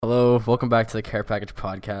Hello, welcome back to the Care Package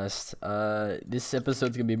Podcast. This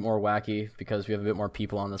episode's gonna be more wacky because we have a bit more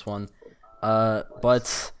people on this one.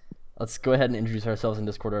 But let's go ahead and introduce ourselves in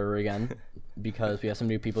Discord order again because we have some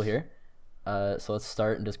new people here. So let's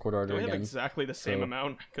start in Discord order We again. have exactly the same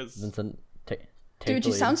amount, because... Vincent, take Dude, the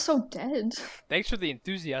you lead. sound so dead. Thanks for the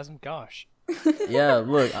enthusiasm, gosh. Yeah,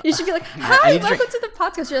 look. You should be like, I hi, need to welcome to the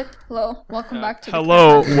podcast. You're like, hello, welcome back to the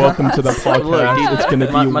Hello, podcast." welcome to the podcast. Look, dude, It's gonna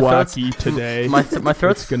be my throat's- wacky today. my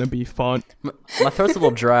throat's It's gonna be fun. my throat's a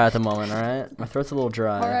little dry at the moment. All right, my throat's a little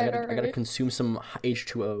dry. Alright, I gotta alright. consume some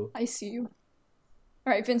H2O. I see you.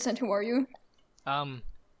 Alright, Vincent, who are you? Hi.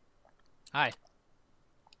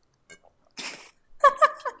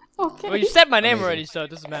 Okay. Well, you said my name Amazing. already, so it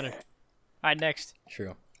doesn't matter. Alright, next.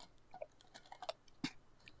 True.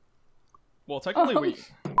 Well, technically we...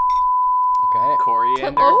 Okay.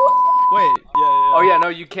 Coriander. Hello? Wait, yeah. Oh yeah, no,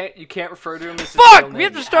 you can't refer to him as his Fuck! real We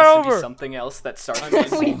have name. to start It has to be over. something else that starts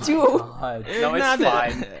with we do. God. No, it's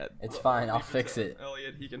fine. It's fine. I'll fix it.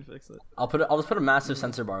 Elliot, he can fix it. I'll just put a massive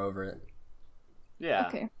censor bar over it. Yeah.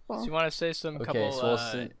 Okay, So well. you want to say some Okay, couple so we'll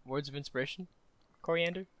see. words of inspiration?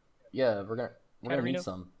 Coriander? Yeah, we're gonna need Katarina?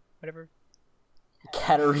 some. Whatever.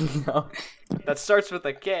 Katarina. That starts with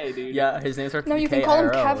a K, dude. Yeah, his name starts No, with you can call him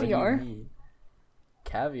K-I-R-O. What do you Caviar. mean?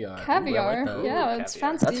 Caviar. Ooh, I like Caviar. that. Yeah, Ooh, it's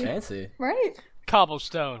caviar. fancy. That's fancy. Right?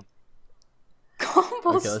 Cobblestone.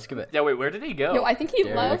 Combos. Okay, let's give it. Yeah, wait, where did he go? Yo, I think he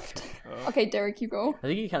Derek. left. Oh. Okay, Derek, you go. I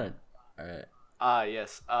think he kind of. Alright.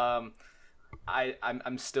 Yes. I'm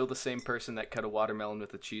still the same person that cut a watermelon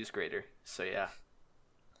with a cheese grater. So yeah.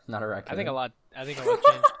 Not a raccoon. I think a lot changed.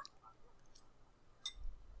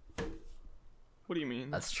 What do you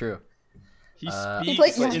mean? That's true. He He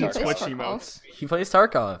speaks plays- in he plays Twitch Tarkov. emotes. He plays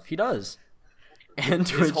Tarkov. He does. And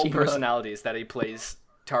His whole Twitch emote. personality is that he plays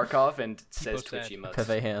Tarkov and says People Twitch said. emotes.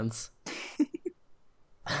 Pepe hands.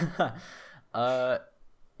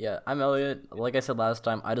 Yeah, I'm Elliot. Like I said last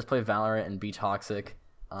time, I just play Valorant and be toxic.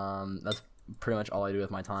 That's pretty much all I do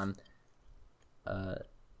with my time.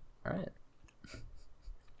 Alright.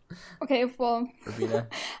 Okay, well, Rubina.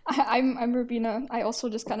 I'm Rubina. I also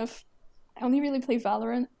just I only really play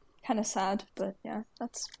Valorant. Kind of sad, but yeah,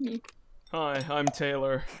 that's me. Hi, I'm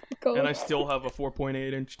Taylor, Go. and I still have a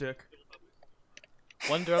 4.8-inch dick.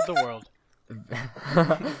 Wonder of the world.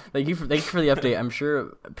 Thank you for the update. I'm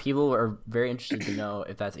sure people are very interested to know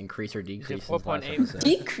if that's increased or decreased since last 4.8? episode.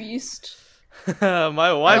 Decreased. My I don't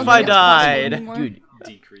Wi-Fi think that's possible died. anymore. Dude,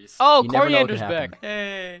 Decrease. Oh, You never know what Coriander's can back.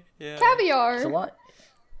 Hey. Yeah. it's a Caviar. lot.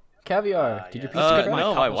 Caviar. Did your yeah. pizza Uh, get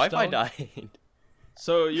No, back? my Wi-Fi cobblestone? died.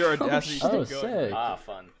 So your Audacity shit. still Oh, going. sick. Ah,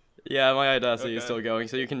 fun. Yeah, my Audacity is Okay. still going,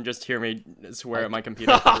 so you can just hear me swear at my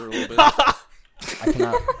computer for a little bit. I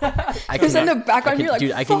cannot. I Because in cannot. the background, can- you're like,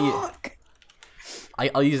 dude, I can use- fuck.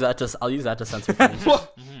 I'll use that to censor things.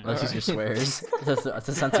 Let's use your swears. to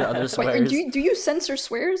censor other Wait, swears. and do you censor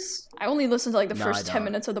swears? I only listened to like the No, first I 10 don't.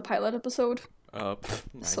 minutes of the pilot episode. Nice.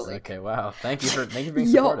 So like, Okay, wow. Thank you for being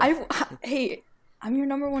yo, supportive. hey, I'm your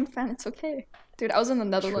 #1 fan. It's okay, dude. I was in the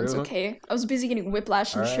Netherlands. True. Okay, I was busy getting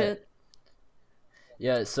whiplash and Alright. shit.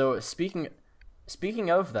 Yeah. So speaking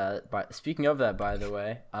of that, by the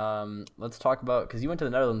way, let's talk about because you went to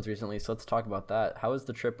the Netherlands recently. So let's talk about that. How was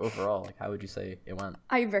the trip overall? Like, how would you say it went?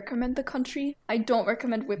 I recommend the country. I don't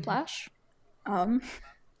recommend whiplash.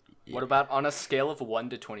 What about on a scale of 1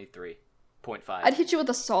 to 23.5? I'd hit you with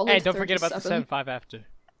a solid. Hey, don't forget about the 37. 7.5 after.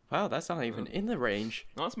 Wow, that's not even in the range.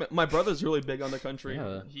 No, my brother's really big on the country.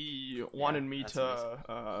 Yeah. He wanted me that's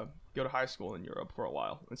to go to high school in Europe for a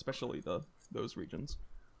while, especially those regions.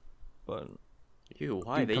 But Ew,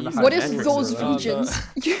 why? They come to use high What school. is Netherlands those are around, regions?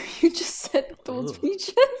 You just said those Ugh.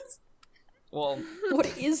 regions. well,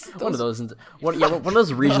 What is those? One of those. One of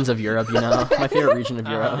those regions of Europe. You know, my favorite region of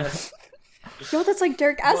Europe. Yo, that's like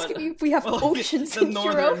Derek asking me if we have well, oceans the in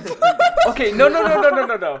Europe. Okay, no.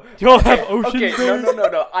 You all have oceans Okay, there?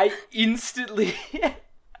 no. I instantly.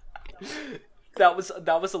 that was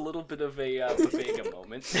a little bit of a Vega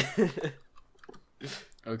moment.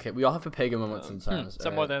 Okay, we all have a pagan moment sometimes.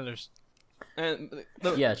 Some more alright? than others. and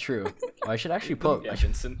the Yeah, true. I should actually put. Yeah,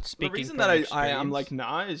 Vincent. the Speaking reason from that I am experience. like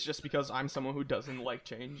nah is just because I'm someone who doesn't like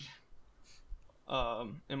change.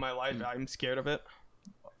 In my life, I'm scared of it.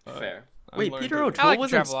 Fair. I've Wait, learned Peter to- O'Toole I like to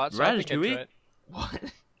was in travel a lot, so I think I'd try Ratatouille? it. What?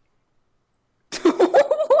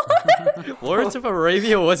 Lawrence of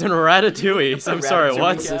Arabia was in Ratatouille. I'm sorry, Ratatouille what?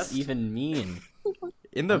 What does Yes. this even mean?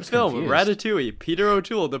 In the I'm just film, confused. Ratatouille, Peter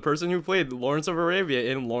O'Toole, the person who played Lawrence of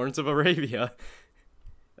Arabia in Lawrence of Arabia,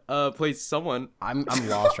 plays someone. I'm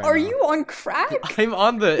lost right Are now. you on crack? I'm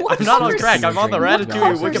on the. What I'm not on crack. I'm on the conversation-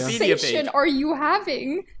 Ratatouille what Wikipedia Conversation page. are you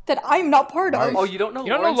having that I'm not part of? Oh, you don't know You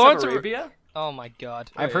don't know Lawrence Lawrence of of- Arabia? Oh my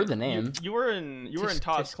god. I've heard the name. You were in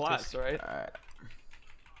Todd's Tisk, class, tisk. right? Alright.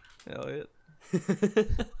 Elliot.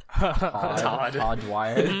 Todd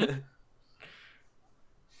Dwyer.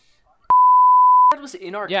 That was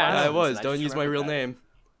in our Yeah, class. I and was. I Don't just use my real remembered that. name.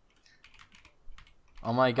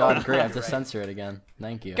 Oh my god, great! I have to Right. censor it again.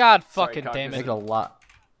 Thank you. God Sorry, fucking Cognizant. damn Make it. it a lot.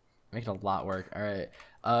 Make it a lot work. All right.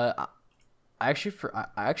 I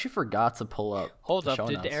actually forgot to pull up. Hold the up, show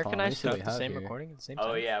did notes. Eric Hold and on, I let me see what start we the have same here. recording at the same time?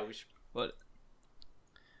 Oh yeah, we should. But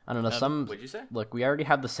I don't know. Some What'd you say? look. We already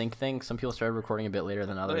have the sync thing. Some people started recording a bit later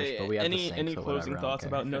than others, okay, but we have the any sync. any so closing whatever, I don't thoughts care.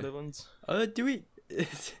 about Netherlands? Do we?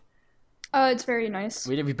 It's very nice.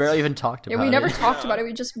 We barely even talked Yeah, about we never it. talked about it.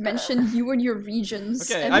 We just mentioned you and your regions.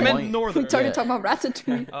 Okay, and I then meant northern. we started Yeah. talking about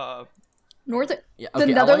Ratatouille. Uh, Yeah, The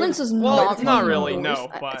okay, I Netherlands wanted- is well, not. it's not one of really those. no,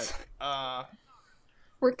 but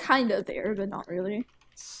We're kind of there, but not really.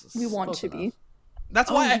 We want close to enough. be. that's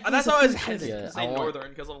Oh, why you that's piece of why I was shit. hesitant Yeah, to I say want- northern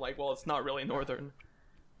because I'm like, well, it's not really northern.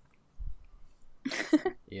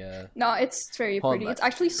 Yeah. No, it's very Hold pretty. on. It's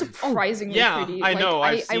actually surprisingly yeah, pretty. I Like, know,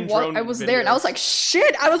 I've seen drone I was there and I was videos. like,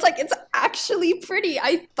 shit. I was like, it's actually pretty.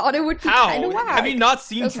 I thought it would be kind How of whack. have you not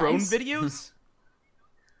seen That's drone nice. videos?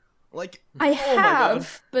 Like I oh my God.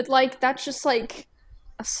 have, but like that's just like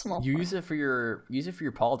a small. You part. use it for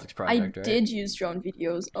your politics I project, right? did use drone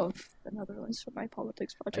videos of the Netherlands for my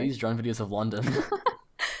politics I project. use drone videos of London.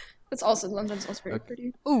 It's also London's also very Okay.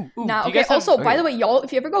 pretty. Ooh, ooh. Now, do you okay. guys have- Also, by okay. the way, y'all,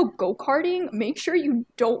 if you ever go karting, make sure you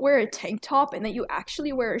don't wear a tank top and that you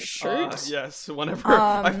actually wear a shirt. Yes, whenever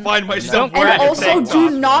I Um, find myself Don't And wearing a also, tank do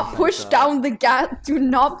top. not Tank push top. down the gas. Do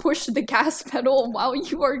not push the gas pedal while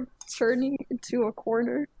you are turning into a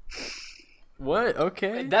corner. What?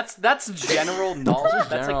 Okay. That's general knowledge.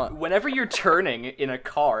 That's general- like whenever you're turning in a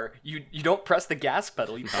car, you don't press the gas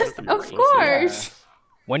pedal. You press the Of brake. course,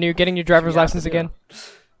 When are you getting your driver's Yeah, license yeah. again?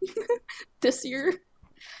 this year.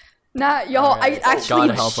 Nah, y'all, Alright. I actually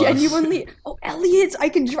God help us. genuinely. Oh, Elliot, I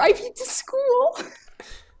can drive you to school.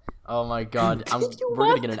 Oh my god, Did you we're gonna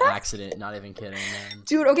want get in an that? accident. Not even kidding, man.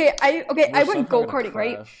 Dude, okay, I We're went somehow go gonna karting,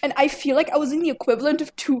 right? crash. And I feel like I was in the equivalent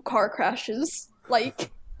of 2 car crashes. Like,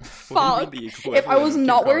 What do you mean fuck. the If I equivalent was of two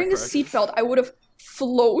not car wearing a crashes? seatbelt, I would have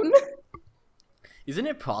flown. Isn't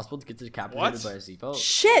it possible to get decapitated What? by a seatbelt?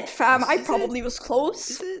 Shit, fam, I Is it? probably was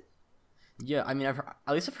close. Yeah, I mean, at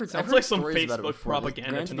least I've heard. Sounds I've heard like some stories about it Facebook before. propaganda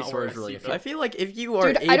Granted, to these not wear stories a really seatbelt. I feel like if you are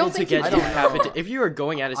Dude, I don't able to think get you can. decapitated, if you are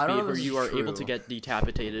going at a I don't speed know where if you this are is able to true. get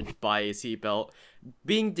decapitated by a seatbelt,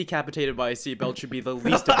 being decapitated by a seatbelt should be the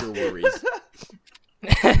least of your worries.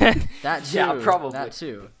 That too. Yeah, probably. That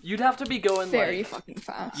too. You'd have to be going Very like fucking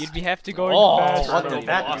fast. You'd be have to go Oh, fast. what Terminal the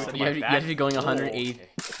that velocity. You have to be going 180. okay.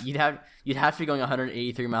 You'd have to be going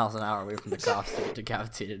 183 miles an hour away from the cops to get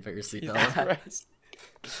decapitated by your seatbelt.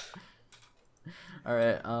 All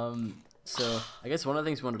right. So I guess one of the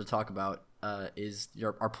things we wanted to talk about is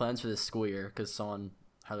our plans for this school year because someone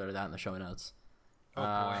highlighted that in the show notes. Oh,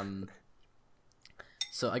 boy.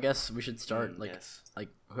 So I guess we should start yes. like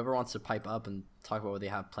whoever wants to pipe up and talk about what they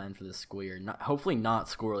have planned for this school year. Not hopefully not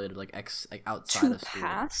school related, like outside To of school.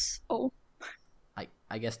 pass? Oh,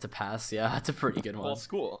 I guess to pass. Yeah, that's a pretty good one. Well,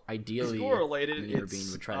 school. Ideally, school related, Near it's,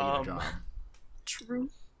 Bean would try to get a job. true.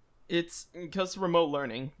 It's because remote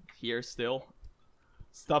learning here still.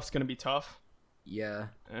 Stuff's gonna be tough, Yeah,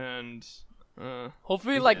 and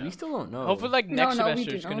Hopefully, like, we still don't know. hopefully, like No, next no, we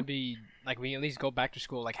semester do is gonna know. be like we at least go back to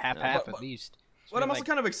school like half Yeah, half but- at least. So but I'm we, also like,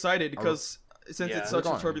 kind of excited because since Yeah. it's such We're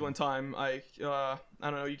a going. turbulent time, I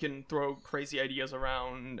don't know, you can throw crazy ideas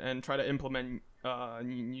around and try to implement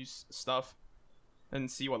new stuff and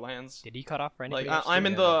see what lands. Did he cut off for Like anybody? else? I'm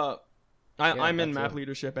in Yeah. the I'm in that's map it.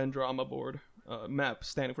 leadership and drama board. MAP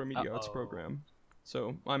standing for Media Arts Uh-oh. Program.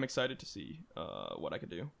 So I'm excited to see what I could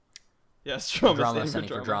do. Yes, drama, drama standing standing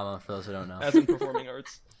for drama. For those who don't know. as in performing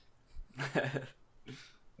arts.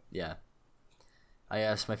 Yeah. I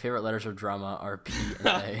guess my favorite letters of drama are P and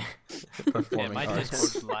A. Yeah, Performing my arts.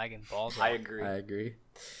 Discord's lagging balls off. I agree. I agree.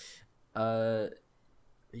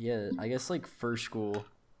 Yeah, I guess like first school,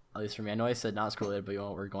 at least for me. I know I said not school related,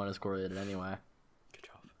 but we're going to school related anyway. Good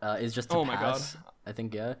job. Is just to Oh my God. pass. I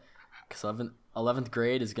think yeah, because 11th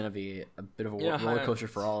grade is gonna be a bit of a Yeah, roller coaster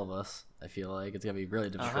for all of us. I feel like it's gonna be really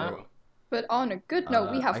difficult. Uh-huh. But on a good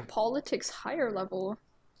note, we have I- politics higher level.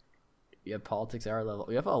 We have politics at our level.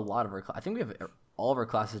 We have a lot of our. I think we have all of our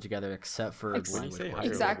classes together except for Ex- When you language. say classes. higher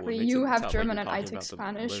level, Exactly, it makes you it have sound like German you're and I talking take about the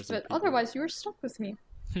Spanish, layers of but people. otherwise you're stuck with me.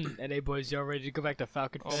 And hey boys, y'all ready to go back to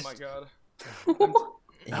Falcon Oh Fest? my god.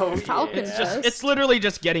 Oh, Falcon yeah. It's just Fest. it's literally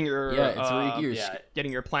just getting your Yeah, it's really your, Yeah.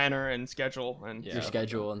 getting your planner and schedule and your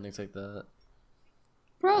schedule and things like that.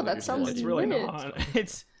 Bro, don't that usually sounds like it's really lit. not.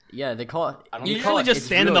 It's Yeah, they call it. I don't they you think call usually it- just it's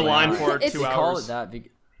stand in the really line not. for It's- 2 They call hours. it that.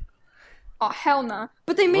 Oh hell nah!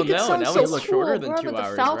 But they make Well, it no, sound now so it's cool. shorter than bro, 2 with the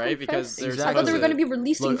hours, Falcon right? Because Fest. there's I thought they were Exactly. gonna be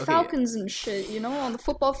releasing Look, okay. falcons and shit. You know, on the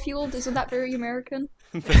football field. Isn't that very American?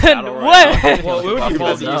 Battle What? Royale. Well, it would be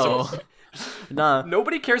Well, busy. no. Nah.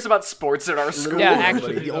 Nobody cares about sports at our school. Yeah,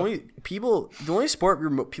 Literally, actually, the only sport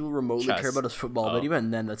people remotely Chess. care about is football, Oh. but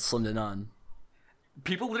even then, that's slim to none.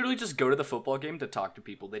 People literally just go to the football game to talk to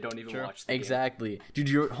people. They don't even watch the game. Exactly. Dude,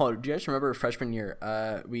 do you guys remember freshman year?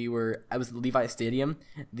 I was at Levi Stadium,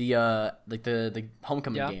 the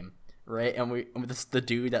homecoming Yeah. game, right? And with the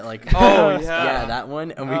dude that like Oh, yeah, yeah. that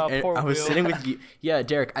one. And Oh, and poor I was Will. sitting with you. Yeah,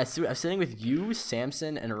 Derek. I was sitting with you,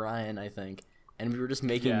 Samson, and Ryan, I think. And we were just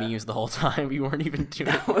making Yeah. memes the whole time. We weren't even doing.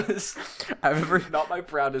 That was I remember. not my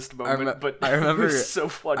proudest moment, but I remember. it was so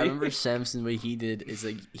funny. I remember Samson. What he did is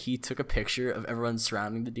like he took a picture of everyone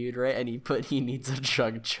surrounding the dude, right? And he needs a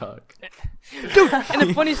chug. Dude, and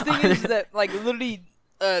the funniest thing is that like literally,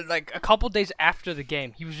 like a couple days after the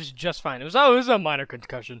game, he was just fine. It was a minor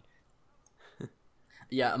concussion.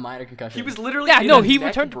 Yeah, a minor concussion. He was literally Yeah, in no, a he neck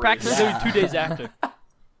returned to brace. practice literally 2 days after.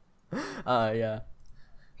 Yeah.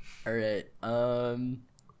 All right.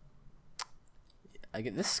 I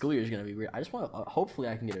get this school year is gonna be weird. I just want. Hopefully,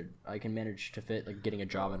 I can manage to fit like getting a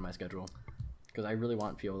job in my schedule, because I really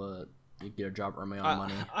want people to get a job, earn my own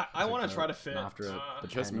money. I want to try to fit. After the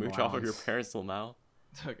Just retirement mooch off of your allowance. parents' now.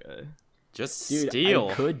 Okay. Just Dude, steal.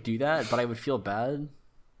 I could do that, but I would feel bad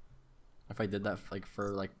if I did that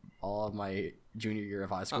for all of my junior year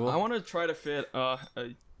of high school, I want to try to fit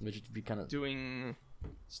which would be kind of. doing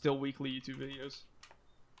still weekly YouTube videos,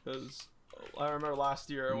 because I remember last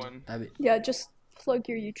year when Yeah, just plug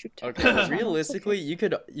your YouTube channel. Okay, realistically,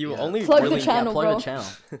 you only Plug the really channel, plug bro. the channel.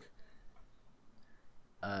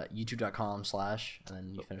 YouTube.com/ and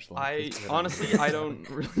then you finish the link. I Please. honestly I don't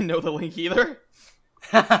really know the link either.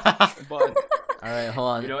 But All right, hold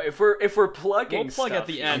on. You know, if we're plugging, we'll plug stuff, at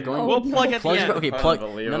the end. going- We'll plug at the Plugs end. are, okay, plug. No,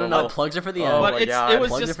 Unbelievable. plugs are for the Oh end. my But God. it was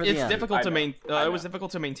Plugs are just for the it's end. difficult I to know. I it was know.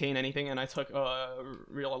 difficult to maintain anything, and I took a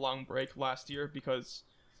real long break last year because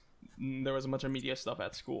there was a bunch of media stuff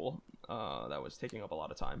at school that was taking up a lot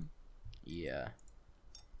of time. Yeah.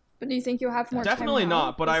 But do you think you'll have more time Definitely now?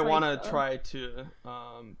 not, but I It's want like, to try to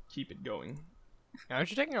keep it going. Aren't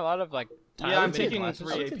you taking a lot of like? time Yeah, I'm in taking classes?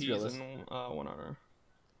 3 I think it's APs realistic. and 1 hour.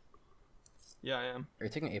 Yeah, I am. Are you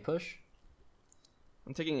taking a push?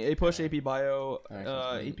 I'm taking A Push, AP Bio, Alright,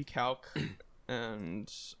 sounds good. AP Calc, and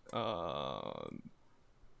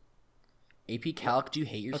AP Calc? Do you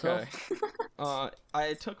hate yourself? okay.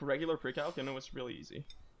 I took regular pre-calc and it was really easy.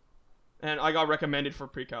 And I got recommended for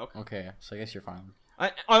pre-calc. Okay, so I guess you're fine.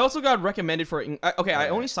 I also got recommended for I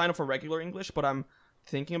Alright. only signed up for regular English, but I'm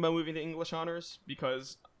thinking about moving to English honors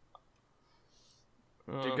because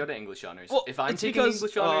Dude, go to English honors. well, If I'm it's taking because,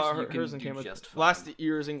 English honors, you hers can and came do with- just fine. last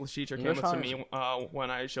year's English teacher came English up to me when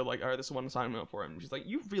I showed like, alright, this is what I'm signing up for, and she's like,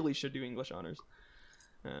 you really should do English honors,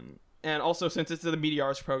 and also since it's the media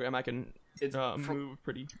arts program, I can It's move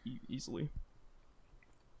pretty easily.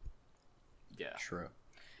 Yeah, True.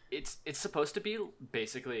 it's supposed to be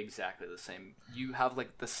basically exactly the same. You have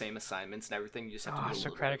like the same assignments and everything. You just have to do a little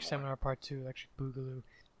Socratic bit more. Seminar Part 2, Electric Boogaloo.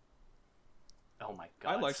 Oh my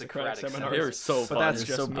god, like Socratic seminars. They were so But fun. that's It's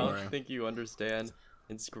just so me. I boring. think you understand.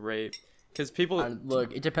 It's great. Because people...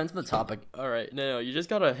 Look, it depends on the topic. Alright, no, you just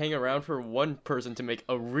gotta hang around for one person to make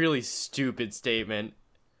a really stupid statement.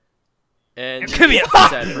 And It could be a-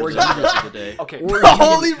 sad for the rest of the day. Okay, Or The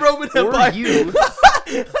Holy Roman or Empire. you.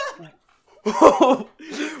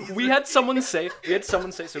 we had someone say,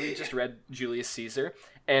 so we just read Julius Caesar,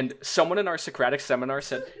 and someone in our Socratic seminar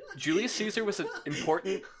said Julius Caesar was an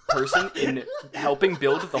important person in helping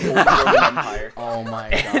build the Holy Roman Empire. Oh my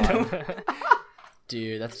god.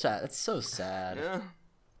 Dude, that's sad. That's so sad. Yeah.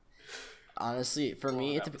 Honestly, for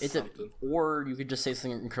me, that was it's a, something. or you could just say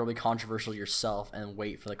something incredibly controversial yourself and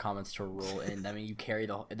wait for the comments to roll in. I mean, you carry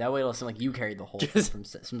that way it'll seem like you carried the whole thing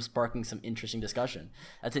from sparking some interesting discussion.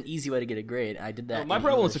 That's an easy way to get a grade. I did that. My in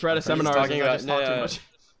problem with English. Socratic I'm pretty seminars talking is I about- just talk too no. much.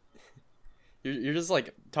 You're just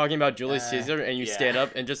like talking about Julius Caesar and you yeah. stand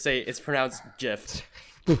up and just say it's pronounced Jiff.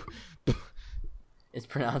 It's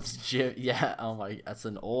pronounced Jim. Yeah. Oh my. That's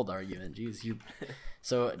an old argument. Jeez. You.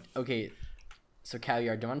 So okay. So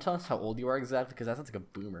Caviar, do you want to tell us how old you are exactly? Because that sounds like a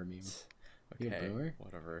boomer meme. You a Okay, boomer?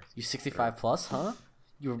 whatever. You 65 plus, huh?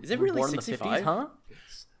 You were, Is it were really born in the 65? 50s, huh?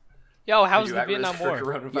 Yo, Are how's you the at risk Vietnam for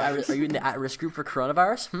War? coronavirus? Are you in the at-risk group for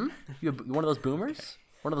coronavirus? You one of those boomers?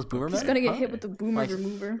 One of those boomer He's men? gonna get Huh? hit with the boomer Like-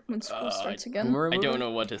 remover when school starts again. Boomer I remover? don't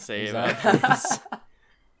know what to say Exactly. about this.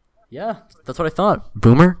 Yeah, that's what I thought.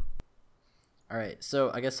 Boomer. All right, so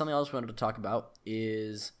I guess something else we wanted to talk about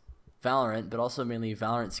is Valorant, but also mainly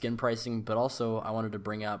Valorant skin pricing. But also, I wanted to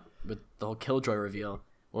bring up with the whole Killjoy reveal.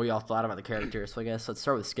 Well, y'all thought about the character, so I guess let's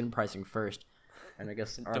start with skin pricing first, and I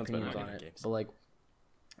guess our Don't spend opinions money on on it. games. But like,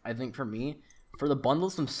 I think for me, for the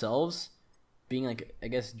bundles themselves, being like I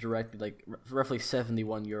guess directly like roughly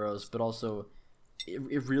 71 euros, but also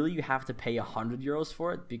it really you have to pay 100 euros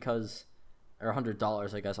for it because, or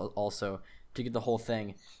 $100 I guess also to get the whole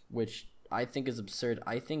thing, which I think is absurd.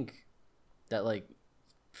 I think that like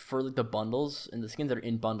for like the bundles and the skins that are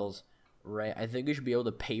in bundles, right? I think you should be able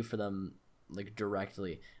to pay for them like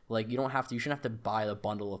directly. Like you shouldn't have to buy the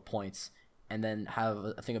bundle of points and then have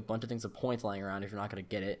I think a bunch of things of points lying around if you're not gonna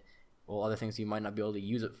get it. Well, other things you might not be able to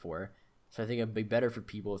use it for. So I think it'd be better for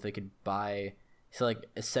people if they could buy like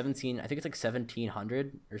a 17. I think it's like 1700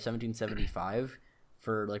 or 1775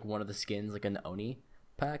 for like one of the skins, like an Oni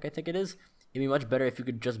pack. I think it is. It'd be much better if you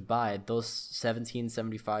could just buy those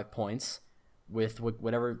 1775 points with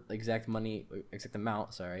whatever exact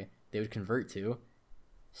amount. Sorry, they would convert to.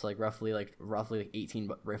 So like roughly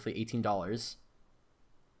 $18,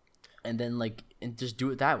 and then and just do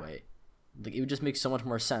it that way. Like it would just make so much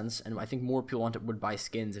more sense, and I think more people would buy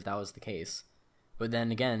skins if that was the case. But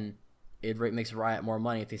then again, it makes Riot more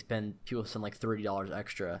money if people spend like $30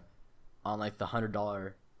 extra on like the $100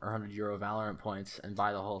 or €100 Valorant points and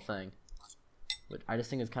buy the whole thing. But I just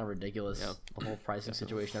think it's kind of ridiculous. Yeah. The whole pricing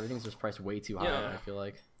situation, everything's just priced way too high. Yeah. I feel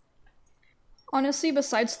like. Honestly,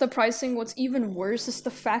 besides the pricing, what's even worse is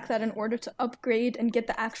the fact that in order to upgrade and get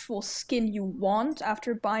the actual skin you want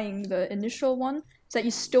after buying the initial one, is that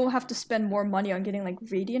you still have to spend more money on getting like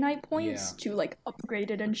Radianite points to like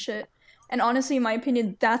upgrade it and shit. And honestly, in my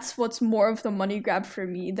opinion, that's what's more of the money grab for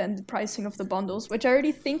me than the pricing of the bundles, which I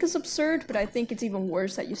already think is absurd, but I think it's even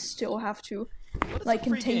worse that you still have to like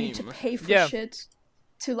free continue to game. pay for Yeah. shit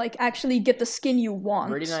to like actually get the skin you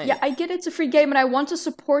want. Radianite- Yeah, I get it's a free game and I want to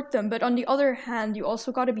support them, but on the other hand, you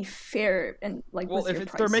also got to be fair and like Well, with if your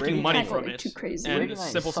they're pricing. making You money can't go, from like, it, too crazy. and Radianite is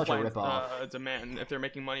simple such a supply rip-off. demand, if they're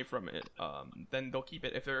making money from it, then they'll keep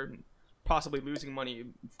it. If they're possibly losing money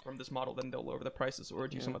from this model, then they'll lower the prices or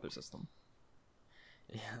do some other system.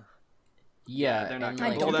 Yeah, they're not and, gonna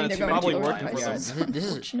I like, don't Well, think that's they're going probably to lower working for prices. them. this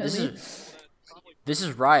Unfortunately.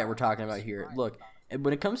 is Riot we're talking about here. Look,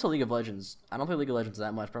 when it comes to League of Legends, I don't play League of Legends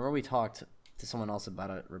that much, but I remember we talked to someone else about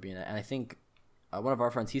it, Rabina, and I think one of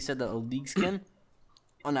our friends, he said that a League skin,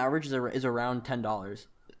 on average, is around $10,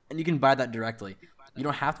 and you can buy that directly. You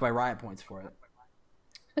don't have to buy Riot points for it.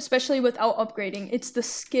 Especially without upgrading, it's the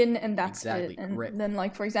skin and that's Exactly, it. And right. then,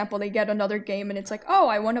 like, for example, they get another game and it's like, oh,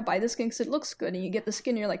 I want to buy this skin because it looks good. And you get the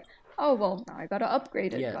skin and you're like, oh, well, now I gotta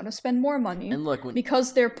upgrade it. Yeah. Gotta spend more money. And look,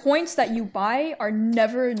 Because their points that you buy are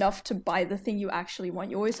never enough to buy the thing you actually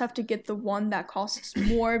want. You always have to get the one that costs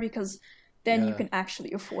more because then you Yeah. can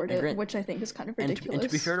actually afford And it, grant- which I think is kind of and ridiculous. to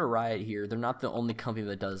be fair to Riot here, they're not the only company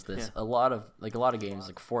that does this. A lot of games,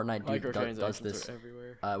 like Fortnite, does Microtransactions this. are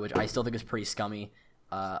everywhere. Which I still think is pretty scummy.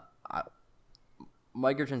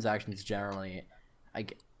 Microtransactions generally,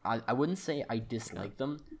 I wouldn't say I dislike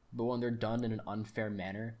them, but when they're done in an unfair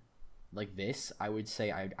manner, like this, I would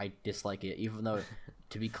say I dislike it. Even though,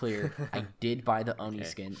 to be clear, I did buy the Oni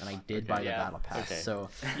skin and I did buy the yeah. battle pass. Okay. So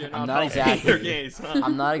You're I'm not not helping your exactly. case, huh?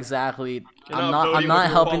 I'm not exactly. You're I'm not not. I'm voting not with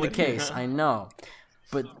your helping the wallet. case. I know,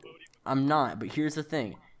 but I'm not. But here's the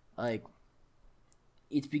thing, like,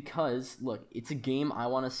 it's because look, it's a game I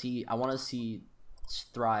want to see. I want to see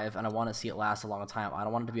thrive, and I want to see it last a long time. I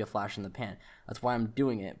don't want it to be a flash in the pan. That's why I'm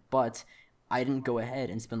doing it. But I didn't go ahead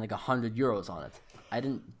and spend like €100 on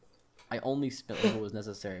it. I only spent what was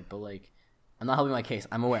necessary. But like, I'm not helping my case.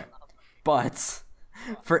 I'm aware. But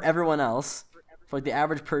for everyone else, for like the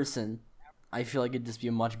average person, I feel like it'd just be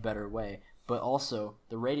a much better way. But also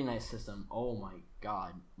the Radianite system. Oh my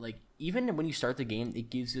god! Like even when you start the game, it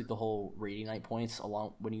gives you like, the whole Radianite points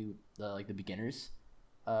along when you like the beginners,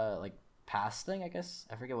 like pass thing. I guess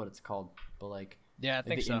I forget what it's called, but like Yeah, I like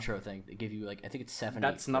think the so. intro thing. They give you like I think it's 70.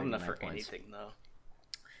 That's not enough Radianite for points. anything, though.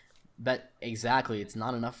 But exactly, it's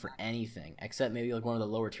not enough for anything except maybe like one of the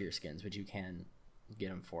lower tier skins, which you can get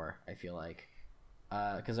them for. I feel like,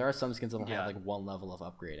 because there are some skins that don't have Yeah. like one level of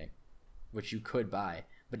upgrading, which you could buy.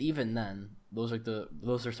 But even then, those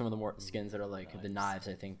are some of the more skins that are like the knives.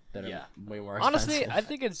 I think that are Yeah. way more Honestly, expensive. I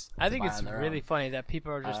think it's buy on their really own. funny that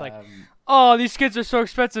people are just like, Um, oh, these skins are so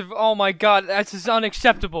expensive. Oh my god, that's just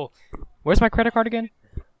unacceptable. Where's my credit card again?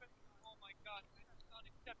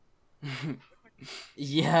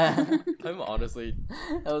 yeah, I'm honestly.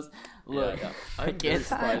 that was look. Yeah, I I'm very can't.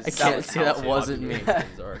 surprised I can't how say that popular wasn't me.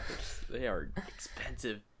 skins are, 'cause they are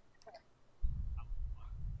expensive.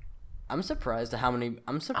 I'm surprised at how many.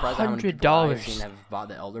 I'm surprised at how many people $100. I've seen have bought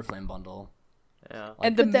the Elder Flame bundle. Yeah.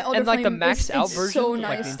 And But the Elder and like the Flame, maxed out it's version, so like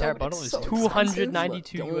nice, the entire though, bundle, it's is so expensive.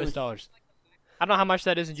 $292 The only- US dollars. I don't know how much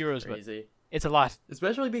that is in euros, but Crazy. it's a lot.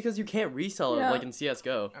 Especially because you can't resell it Yeah. like in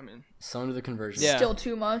CS:GO. I mean, Some of the conversion. Yeah. Still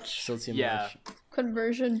too much. Still too Yeah. much.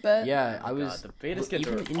 Conversion bet. Yeah, I Oh God, was the beta skins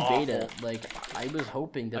even were in awful. beta. Like I was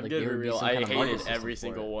hoping that I'm like gonna there be would be real. some I kind of market hated system every for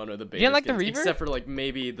single it. one of the beta didn't like the skins, Reaver? except for like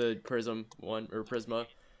maybe the Prism one or Prisma.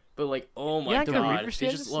 But like, oh my like the god, Reaver they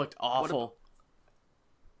skins? just looked awful.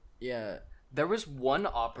 Yeah, There was one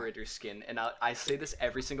operator skin, and I say this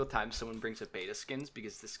every single time someone brings up beta skins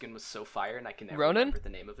because the skin was so fire, and I can never Ronin? remember the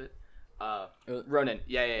name of it. It was- Ronin.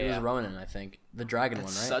 Yeah. it was yeah. Ronin, I think, the dragon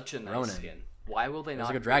That's one, right? such a nice Ronin. skin. Why will they was not?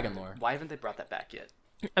 like a dragon lore. Why haven't they brought that back yet?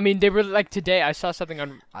 I mean, they were like today. I saw something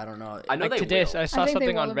on I don't know. I know like they today. will. I saw I think they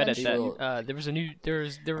something on will Reddit eventually. that there was a new they were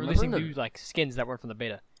Remember releasing the- new like skins that weren't from the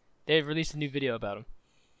beta. They released a new video about them.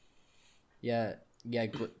 Yeah, yeah,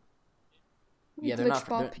 yeah. They're not. Glitch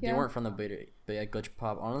Pop, They yeah. weren't from the beta, but yeah, glitch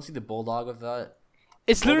pop. Honestly, the bulldog of that.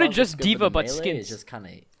 It's literally Bulldog just looks good, Diva the but melee skins. is just kind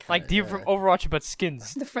of Like Diva from Overwatch but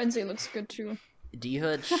skins. The frenzy looks good too.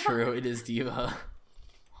 Diva. True, it is Diva.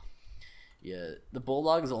 Yeah, the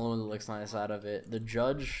bulldog is the only one that looks nice out of it. The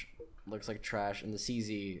judge looks like trash, and the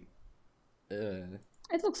CZ,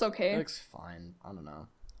 It looks okay. it looks fine. I don't know.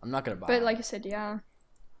 I'm not gonna buy. But it. like I said, yeah.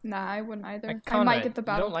 Nah, I wouldn't either. Like, I might Conrad, get the you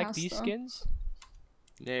battle don't like pass these though. skins?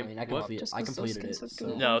 I mean, I What? Just I 'cause those completed skins it. look So.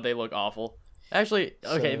 good. No, they look awful. Actually,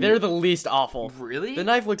 okay, So- they're the least awful. Really? The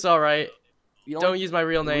knife looks alright. You Don't use my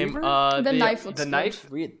real name. Reaver? The knife looks the good. knife.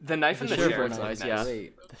 Read The knife and the sheriff sheriff looks look nice, nice. yeah.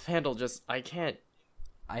 Wait, The Vandal just, I can't.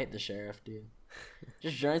 I hate the sheriff, dude.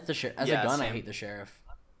 Just generate the sheriff. As Yeah, a gun, I same. hate the sheriff.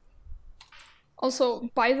 Also,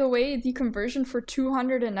 by the way, the conversion for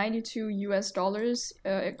 $292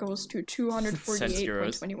 it goes to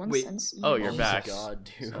 248.21 Wait. cents. Oh, each. you're my back. God,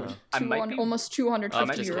 dude. I might be Almost I 250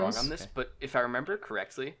 might be wrong euros. on this, but if I remember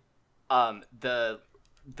correctly, the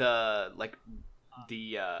like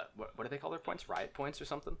the what do they call their points? Riot points or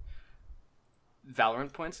something?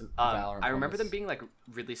 Valorant points. Valorant I remember them points. being like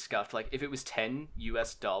really scuffed. Like if it was $10,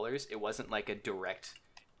 it wasn't like a direct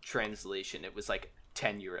translation. It was like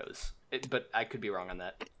 10 euros. But I could be wrong on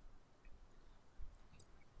that.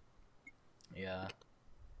 Yeah.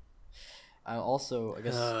 I also, I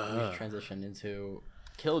guess we should transition into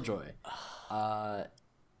Killjoy. Now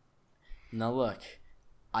look,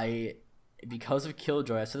 because of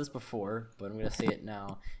Killjoy, I said this before, but I'm gonna say it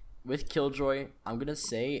now. With Killjoy, I'm gonna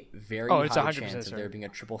say very Oh, it's high 100% chance of certain. there being a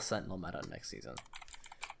triple Sentinel meta next season.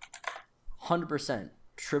 100%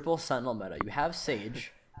 triple Sentinel meta. You have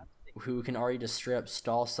Sage, who can already just straight up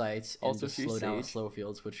stall sites and Also just choose slow down Sage. slow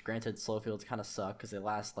fields. Which, granted, slow fields kind of suck because they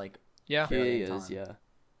last like Yeah. barely any time. yeah.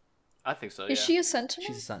 I think so. Is yeah. she a sentinel?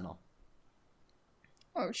 She's a Sentinel.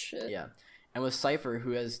 Oh shit. Yeah. And with Cypher,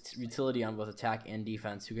 who has utility on both attack and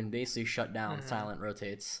defense, who can basically shut down silent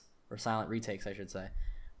rotates, or silent retakes, I should say,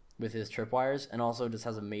 with his tripwires, and also just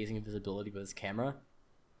has amazing visibility with his camera.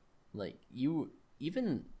 Like, you,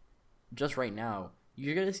 even just right now,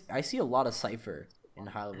 I see a lot of Cypher in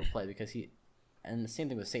high level play because and the same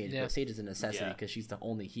thing with Sage, Yeah. but Sage is a necessity Yeah. because she's the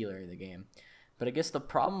only healer in the game. But I guess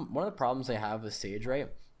one of the problems I have with Sage, right,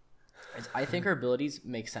 is I think her abilities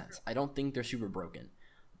make sense. I don't think they're super broken.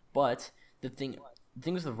 But the thing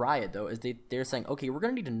with Riot though is they're saying, okay, we're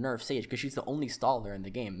gonna need to nerf Sage because she's the only staller in the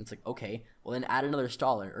game. It's like, okay, well then add another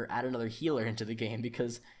staller or add another healer into the game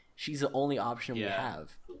because she's the only option we Yeah.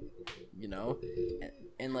 have. You know,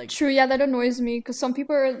 and like True, yeah, that annoys me because some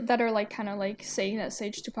people that are like kind of like saying that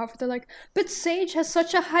Sage too powerful. They're like, but Sage has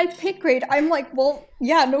such a high pick rate. I'm like, well,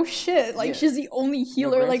 yeah, no shit. Like Yeah. she's the only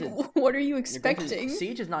healer. granted- like, what are you Yeah, granted, expecting?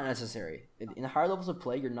 Sage is not necessary in higher levels of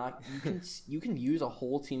play. You can use a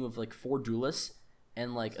whole team of like 4 duelists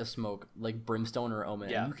and like a smoke like Brimstone or Omen,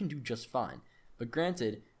 Yeah. and you can do just fine. But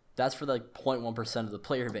granted, that's for like 0.1% of the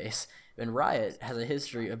player base. And Riot has a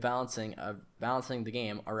history of balancing the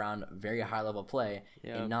game around very high level play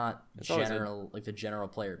Yeah. and not It's always the general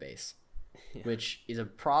player base, which is a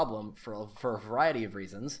problem for a variety of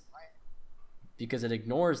reasons. Because it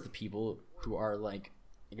ignores the people who are like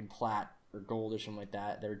in plat or gold or something like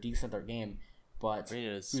that are decent at their game, but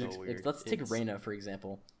Reyna is who's so weird. let's take It's- Reyna for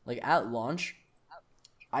example. Like at launch,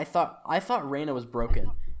 I thought Reyna was broken,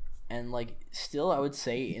 and like still I would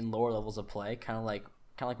say in lower levels of play, kind of like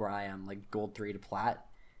where I am, like gold 3 to plat,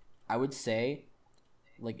 I would say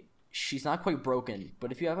like she's not quite broken,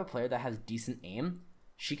 but if you have a player that has decent aim,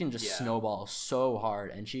 she can just Yeah. snowball so hard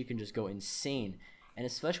and she can just go insane. And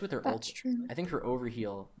especially with her That's ult, true. I think her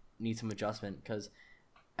overheal needs some adjustment because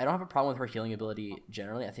I don't have a problem with her healing ability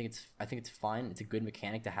generally. I think it's fine. It's a good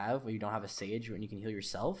mechanic to have when you don't have a Sage and you can heal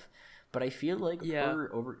yourself. But I feel like Yeah.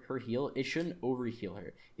 her heal, it shouldn't overheal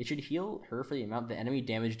her. It should heal her for the amount the enemy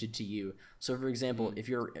damage did to you. So for example, if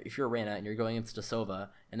you're a Reyna and you're going into the Sova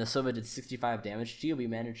and the Sova did 65 damage to you, but you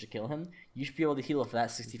managed to kill him, you should be able to heal for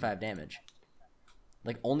that 65 damage.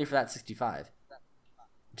 Like only for that 65.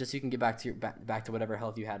 Just so you can get back to back to whatever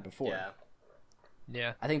health you had before. Yeah.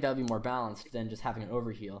 Yeah. I think that would be more balanced than just having an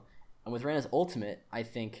overheal. And with Reyna's ultimate, I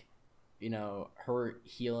think, her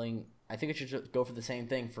healing. I think it should just go for the same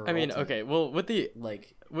thing for. I mean, ultimate. okay, well, with the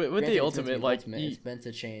Like with granted, the it's ultimate, meant to be like it's meant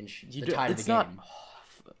to change you the do, tide of it's the not game.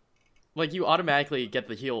 like you automatically get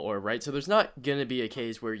the heal orb, right? So there's not gonna be a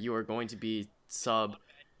case where you are going to be sub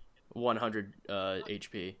 100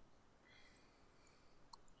 HP.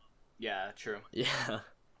 Yeah, true. Yeah.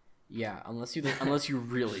 Yeah, unless you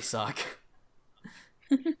really suck.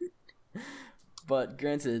 But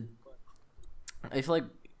granted, I feel like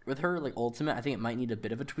with her like ultimate, I think it might need a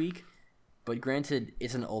bit of a tweak. But granted,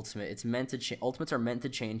 it's an ultimate. It's meant to ultimates are meant to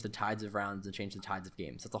change the tides of rounds and change the tides of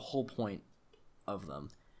games. That's the whole point of them.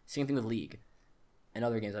 Same thing with League and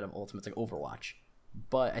other games that have ultimates like Overwatch.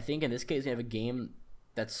 But I think in this case we have a game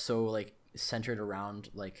that's so like centered around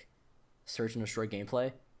like search and destroy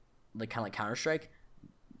gameplay, like kind of like Counter-Strike.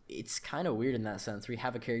 It's kind of weird in that sense. We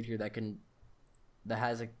have a character that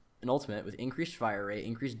has an ultimate with increased fire rate,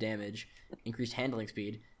 increased damage, increased handling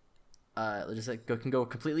speed. Just like can go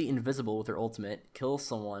completely invisible with her ultimate, kill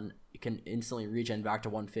someone, it can instantly regen back to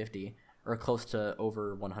 150 or close to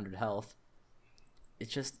over 100 health.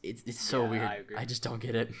 It's just it's so Yeah, weird. I agree. I just don't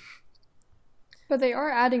get it. But they are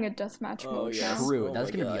adding a deathmatch Oh, mode yes. now. True. Oh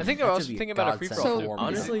That's my gonna God. be. I think they're that's also gonna be thinking about a godsend free-for-all So- for more games.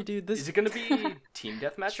 Honestly, dude, this Is it gonna be team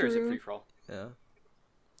deathmatch or is it True. free for all? yeah.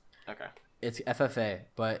 Okay. It's FFA,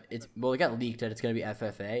 but it got leaked that it's gonna be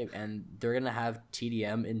FFA, and they're gonna have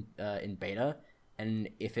TDM in beta, and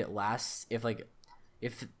if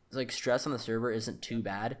stress on the server isn't too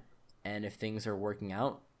bad, and if things are working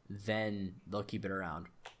out, then they'll keep it around.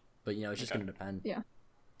 But it's just gonna depend. Yeah.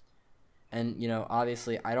 And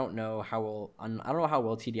obviously, I don't know how well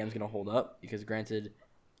TDM's gonna hold up because granted,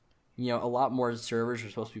 a lot more servers were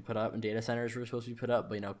supposed to be put up and data centers were supposed to be put up,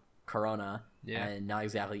 but Corona, Yeah. and not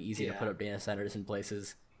exactly easy to Yeah. put up data centers in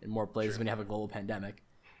more places when you have a global pandemic,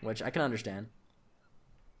 which I can understand.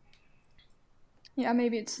 Yeah,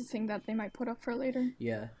 maybe it's the thing that they might put up for later.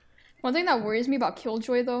 Yeah. One thing that worries me about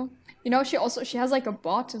Killjoy though, she has like a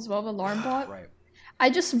bot as well, alarm bot. Right. I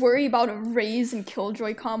just worry about a Raze and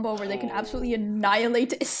Killjoy combo where they can absolutely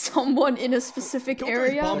annihilate someone in a specific Killjoy's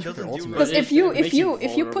area. bomb Especially doesn't for do ultimate. Because much.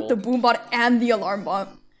 if you put the boom bot and the alarm bot,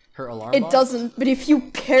 Her alarm it bot, doesn't. But if you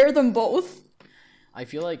pair them both, I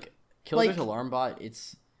feel like Killjoy's Like- alarm bot,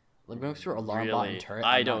 it's like when it comes to alarm bot Really? and turret,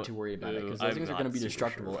 I I'm don't- not too worried about it because I'm those things are not going to be super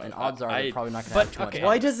destructible, sure and about odds that. are they're probably not going to but have too much. okay.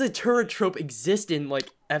 Why health. does the turret trope exist in like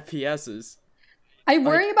FPSs? I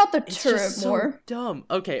worry about the It's turret just so more. dumb.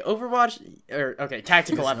 Okay, Overwatch or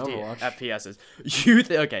tactical It's an Overwatch. FPSs. You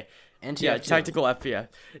okay? And Yeah, TF2. tactical FPS.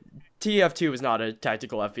 TF2 is not a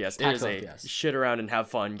tactical FPS. It is Tactical a FPS. shit around and have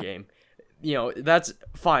fun game. That's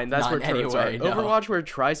fine. That's Not where in any turrets way, are. no. Overwatch, where it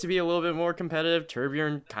tries to be a little bit more competitive,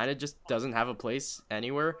 Turbjorn kind of just doesn't have a place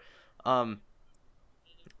anywhere.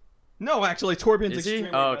 No, actually, Torbjorn's Is he? extremely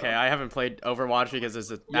Oh, meta. okay. I haven't played Overwatch because it's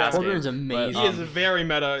a Yeah, ass game, Torbjorn's but, amazing. He is very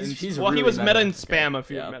meta. He's He really was meta meta. in spam a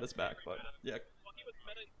few Yeah. metas back, but yeah.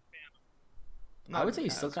 I would say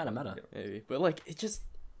he's still as- kind of meta. maybe. But like, it just.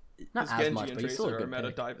 Not His as Genji much, and but he's still a Tracer are good meta.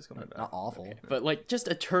 pick. Dive is coming back. Not awful. But like, just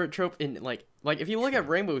a turret trope in like if you look at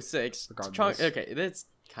Rainbow Six, Regardless. okay, that's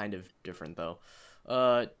kind of different though.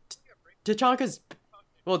 Tachanka's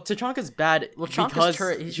bad Well, Tachanka's because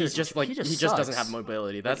turret, he he just just doesn't sucks. have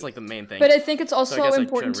mobility. That's like the main thing. But I think it's So I also guess I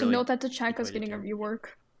important shouldn't to really note that Tachanka's equate it getting a to- rework.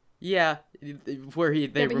 Yeah, where they Yeah,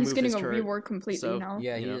 but he's removed getting his a turret. rework completely so- now.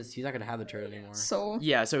 Yeah, You know. he's not going to have the turret anymore. So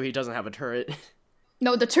Yeah, so he doesn't have a turret.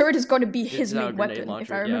 no, the turret is going to be his now a main grenade weapon, launcher,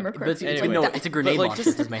 if I yeah. remember But it's, correctly. Anyway. no, That- it's a grenade But, like, launcher.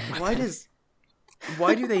 just- That's his main weapon.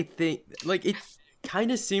 Why do they think like it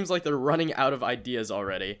kind of seems like they're running out of ideas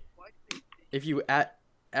already? If you add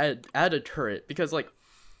a turret, because like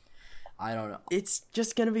I don't know. it's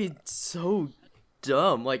just gonna be so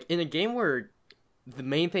dumb. Like in a game where the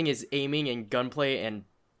main thing is aiming and gunplay and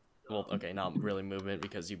well, okay, not really movement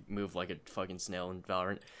because you move like a fucking snail in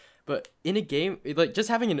Valorant. But in a game, like just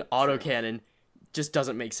having an autocannon just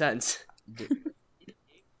doesn't make sense.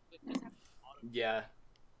 Yeah.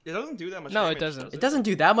 It doesn't do that much. No, it damage, doesn't. does It doesn't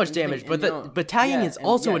do that much And damage, thing- but and, but tagging yeah, is and-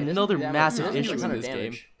 also yeah, it doesn't another do that much- massive it doesn't do issue a in ton of this game.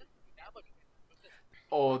 damage.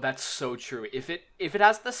 Oh, that's so true. If it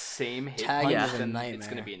has the same hit Tagging points, is a then it's nightmare.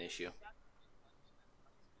 gonna be an issue.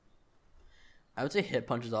 I would say hit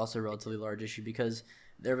punch is also a relatively large issue because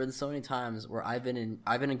there have been so many times where I've been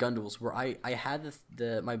in gun duels where I had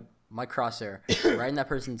my crosshair right in that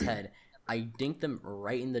person's head. I dink them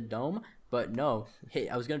right in the dome, but no.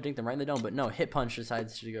 I was gonna dink them right in the dome, but no. Hit Punch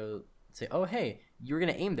decides to go say, "Oh hey, you were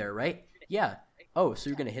gonna aim there, right? Yeah. Oh, so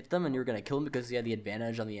you're gonna hit them and you're gonna kill them because you had the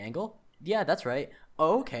advantage on the angle? Yeah, that's right.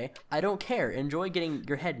 Oh, okay. I don't care. Enjoy getting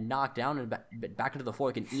your head knocked down and back into the floor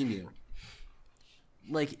like an emu."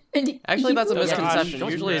 Like, Actually, that's a Those are misconception.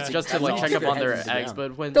 ostriches. Usually, it's just to That's like all. check up Keep on your their heads eggs, down.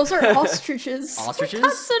 but when those are ostriches. Ostriches?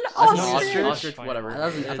 That's an That's an ostrich. ostrich, whatever. I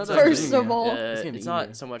thought It's- that was First an of emu. all, It's gonna be it's emu.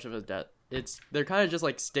 not so much of a death. They're kind of just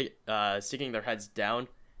like sticking their heads down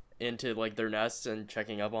into like their nests and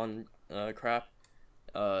checking up on crap.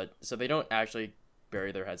 So they don't actually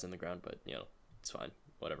bury their heads in the ground, but it's fine.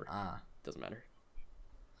 Whatever. Ah, Doesn't matter.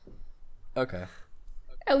 okay.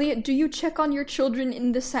 Elliot, do you check on your children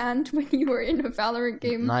in the sand when you are in a Valorant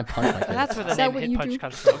game? And I punch my kid. That's where the Is that name what Hit you Punch do?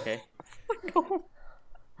 comes from. Okay. No.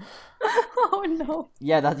 Oh no.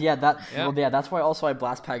 Yeah, Yeah. Well, yeah, that's why also I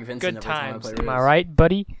blast pack Vincent Good every time I times. play Am I Riz. right,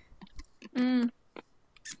 buddy?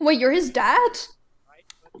 Wait, you're his dad?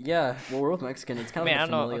 Yeah, well, we're both Mexican. It's kind I mean, of I a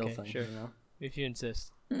don't know. familial Okay, thing, sure. you know? If you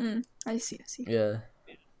insist. I see. Yeah.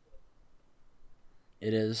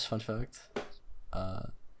 It is, fun fact.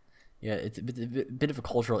 Yeah, it's a bit of a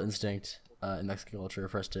cultural instinct in Mexican culture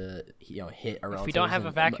for us to, hit our relatives. If we don't have a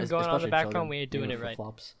and, vacuum going on in the especially background, children, we ain't doing even it right.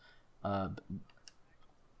 flip-flops.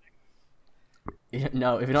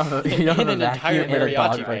 No, if you don't have a, if you don't have a And an entire vacuum and a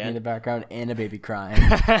dog mariachi barking in band. the background and a baby crying.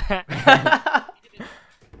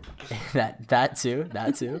 that too.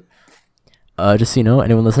 Just so you know,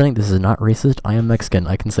 anyone listening, this is not racist. I am Mexican.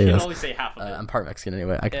 I can say You can this. only say half of it. I'm part Mexican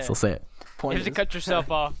anyway. I can Yeah. still say it. You Point have to is, cut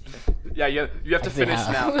yourself off. Yeah, you have to say finish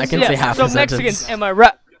half. now. I can Yeah, say half so the Mexicans, sentence. am I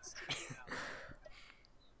right?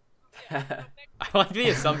 I like the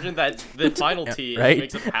assumption that the final T right?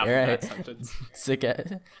 makes up half You're of right. that sentence. Sick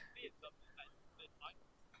at.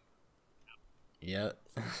 Yeah.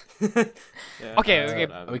 Okay,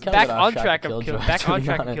 We kinda back got off on track of Killjoy, back to on be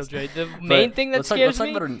track of honest. Killjoy. The But main thing that let's talk- scares let's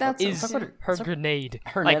me talk about That's- let's is talk about her grenade.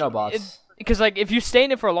 her Like, nanobots. Because like if you stay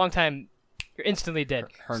in it for a long time, you're instantly dead.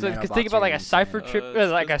 Her So because nanobots think about are like a insane. cipher tripwire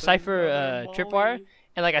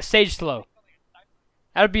and like a sage slow.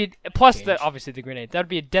 That would be plus Cage. obviously the grenade. That would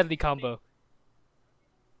be a deadly combo.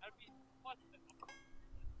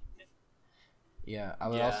 Yeah, I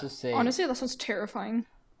would Yeah. also say Honestly, that sounds terrifying.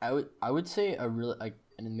 I would say a really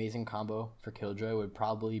an amazing combo for Killjoy would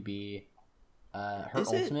probably be her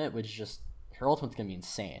Is it? ultimate, which is just her ultimate's gonna be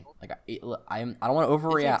insane. Like I don't want to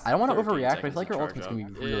overreact. I don't want to 13 overreact, but I feel seconds like her to ultimate's charge gonna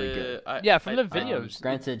be up. really good. Yeah, from the videos.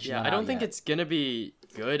 Granted, she's Yeah, not I don't out think yet. it's gonna be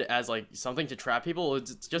good as like something to trap people.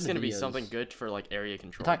 It's just The gonna be videos. something good for like area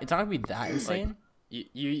control. It's not gonna be that insane.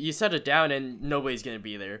 You set it down and nobody's gonna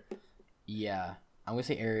be there. Yeah, I'm gonna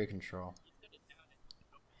say area control.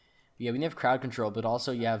 Yeah, we have crowd control, but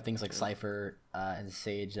also you have things like Cypher and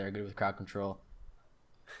Sage that are good with crowd control.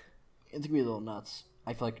 It's gonna be a little nuts.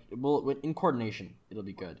 I feel like, in coordination, it'll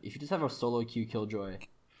be good. If you just have a solo Q Killjoy,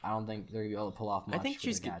 I don't think they're gonna be able to pull off much think with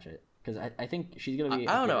she's the gadget. Because I think she's gonna be.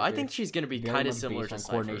 I don't know. I very- think she's gonna be very kind of much similar based to on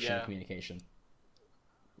Cypher. coordination Yeah. and communication.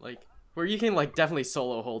 Like where you can like definitely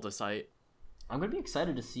solo hold a site. I'm gonna be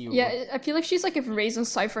excited to see. Yeah, I feel like she's like if Raisin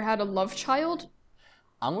Cypher had a love child.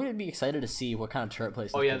 I'm gonna be excited to see what kind of turret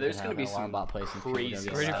placement. Oh, yeah, people there's can gonna have be and some alarm bot placement people are gonna be crazy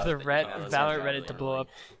able to Ready have. for the stuff. Yeah, that sounds Valorant Reddit to blow up.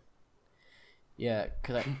 Yeah,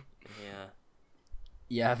 because Yeah.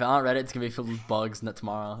 yeah, Valorant Reddit's gonna be filled with bugs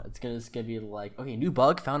tomorrow. It's gonna be like, okay, new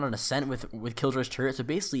bug found on Ascent with Killjoy's turret. So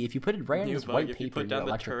basically, if you put it right on New this bug, white if you paper put in your down the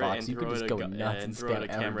electric turret box, and you can throw just it go a gu- nuts and and throw it spam a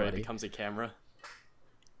camera, it everybody. becomes a camera.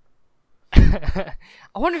 I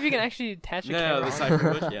wonder if you can actually attach a No, camera. the on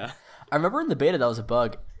Cypher would, yeah. I remember in the beta that was a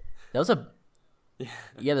bug. That was a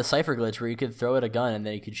yeah, the Cypher glitch where you could throw it a gun and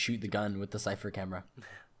then you could shoot the gun with the Cypher camera.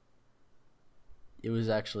 It was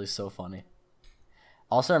actually so funny.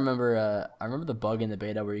 Also, I remember the bug in the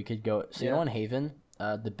beta where you could go. So you know, on Haven,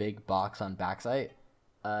 the big box on backside,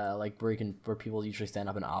 like where people usually stand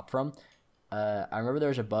up and op from. I remember there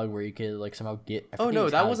was a bug where you could like somehow get. I Oh, forget no,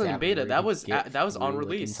 exactly that how wasn't in happened, beta. where you That could was get that was on through, like,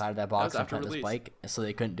 release. inside of that That box was and after plant the release. spike, so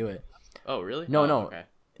they couldn't do it. Oh, really? No, Oh, no. Okay.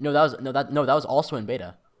 No, that was also in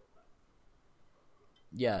beta.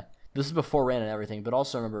 Yeah, this is before Reyna and everything, but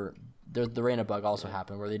also remember the Reyna bug also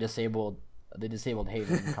happened where they disabled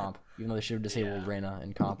Haven in comp, even though they should have disabled Reyna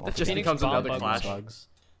in comp. That also just Phoenix becomes bomb another bug clash. bugs.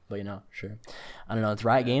 But sure. I don't know. It's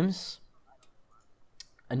Riot Games.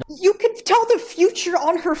 You could tell the future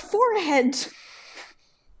on her forehead.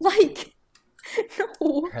 Like,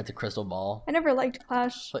 no. Her head's a crystal ball. I never liked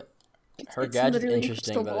Clash. But her It's gadget's literally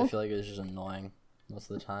interesting, crystal but I ball. feel like it's just annoying most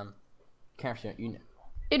of the time. Can't you know.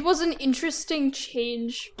 It was an interesting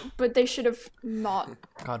change, but they should have not.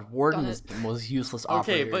 God, Warden Done is it. the most useless Okay,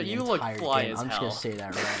 operator but in the you look entire fly game. as I'm just hell. gonna say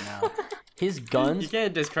that right now. His You guns,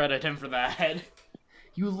 can't discredit him for that.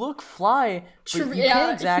 you look fly, but True, you yeah, can't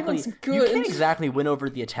he exactly looks you good. can't exactly win over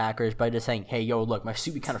the attackers by just saying, "Hey, yo, look, my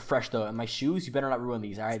suit be kind of fresh though, and my shoes, you better not ruin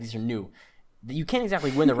these. All right, these are new." You can't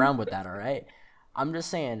exactly win the round with that. All right, I'm just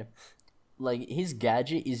saying, like his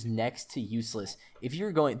gadget is next to useless. If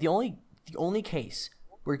you're going, the only case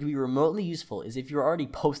where it can be remotely useful is if you're already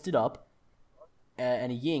posted up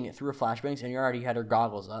and a Ying threw her flashbangs and you already had her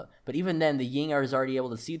goggles up. But even then, the Ying is already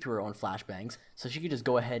able to see through her own flashbangs, so she could just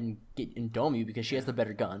go ahead and get and dome you because she has the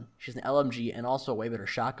better gun. She has an LMG and also a way better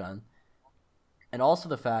shotgun. And also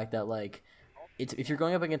the fact that like, it's if you're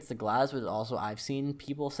going up against the Glaz, but also I've seen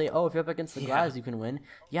people say, "Oh, if you're up against the Glaz, you can win."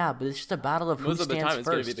 Yeah, but it's just a battle of who Most of the stands time, it's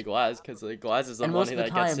first. gonna be the Glaz because the Glaz is the And one most of the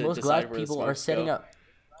that gets time, to most decide Glaz where the people are smokes setting go. up.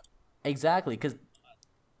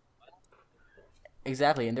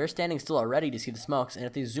 Exactly, and they're standing still already to see the smokes. And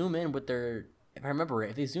if they zoom in with their, if I remember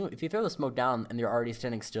it, if they throw the smoke down and they're already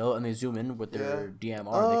standing still, and they zoom in with their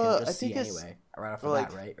DMR, they can I just see think it's, anyway right off the like,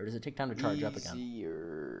 bat, right? Or does it take time to charge up again?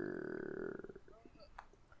 Easier.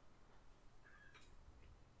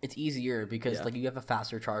 It's easier because Yeah. like you have a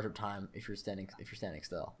faster charge up time if you're standing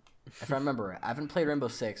still. If I remember it, I haven't played Rainbow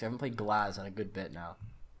Six. I haven't played Glaz in a good bit now.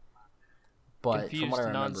 But from Confused what I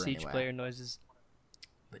remember non-siege anyway. player noises.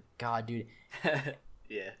 But God, dude,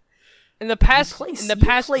 Yeah. In the past, play- in the you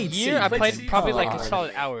past played year, Siege. I Played played Siege probably a like lot. a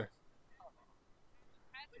solid hour.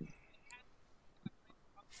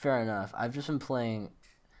 fair enough. I've just been playing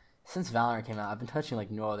since Valorant came out. I've been touching like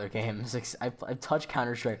no other games. I've touched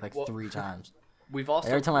Counter Strike like Well, 3 times. We've also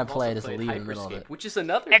Every time I we've play, I also just played leave in the middle of Hyperscape, it. which is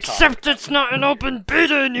another Except it's not an open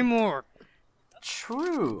beta anymore.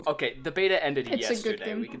 True. Okay, the beta ended It's a good yesterday.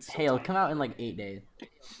 game. We can still Hey, it'll talk. come out in like 8 days.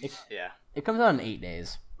 Yeah. It comes out in 8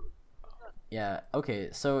 days. Yeah. Okay.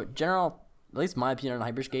 So general, at least my opinion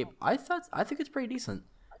on Hyperscape, I think it's pretty decent.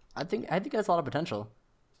 I think it has a lot of potential.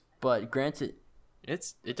 But granted,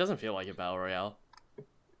 It doesn't feel like a battle royale.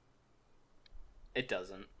 It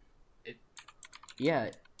doesn't.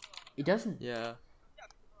 yeah, it doesn't. Yeah.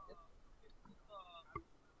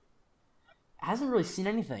 Hasn't really seen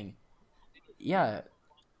anything. Yeah.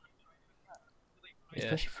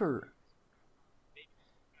 Especially for.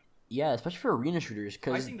 Yeah, especially for arena shooters,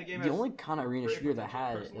 because think the game the has only kind of arena great shooter that potential.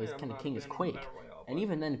 had Personally, was I'm kind of not a king is fan of Quake, Battle Royale, and but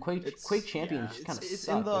even then Quake it's- Champions yeah, kind of it's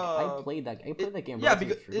sucked. in the- Like, I played that game Yeah, relatively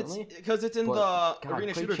because frequently. it's in but, the God,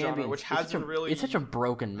 arena Quake shooter genre, Champions, which it's such hasn't a- really it's such a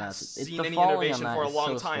broken mess. It's seen the any following on innovation that for a is long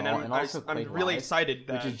so time, small, and and also I'm Quake really Live, excited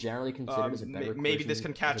that which is generally considered as a better maybe this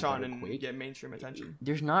version- can catch as a on better and Quake. get mainstream attention.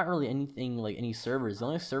 There's not really anything like any servers. The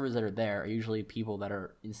only servers that are there are usually people that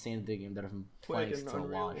are insane at the game that have been playing and since it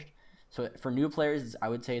Unreal. launched. So for new players, I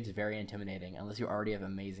would say it's very intimidating unless you already have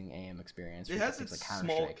amazing aim experience. It with has things its like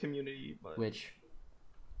small Counter-Strike, community, but which,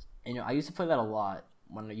 I used to play that a lot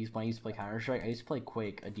when I used to play Counter-Strike. I used to play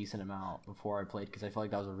Quake a decent amount before I played because I felt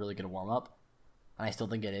like that was a really good warm-up, and I still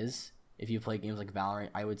think it is. If you play games like Valorant,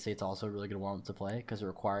 I would say it's also a really good warm-up to play because it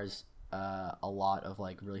requires a lot of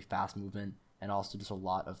like really fast movement and also just a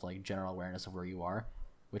lot of like general awareness of where you are,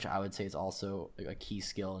 which I would say is also like, a key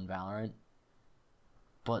skill in Valorant.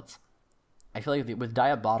 But I feel like with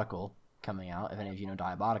Diabolical coming out, if any of you know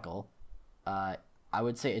Diabolical, I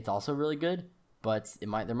would say it's also really good, but there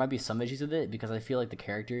might be some issues with it because I feel like the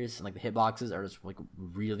characters and like the hitboxes are just like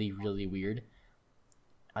really, really weird.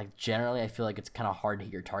 Like generally, I feel like it's kind of hard to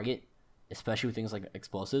hit your target, especially with things like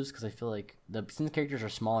explosives, because I feel like since the characters are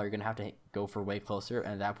smaller, you're gonna have to go for way closer,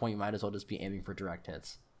 and at that point, you might as well just be aiming for direct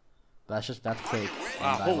hits. But that's Quake and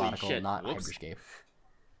Wow, holy Diabolical, shit. not Whoops. Hyperscape.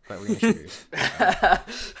 But arena shooters.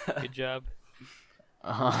 Good job.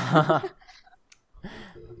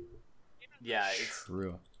 Yeah, it's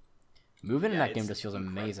True. Moving in Yeah, that game it's just feels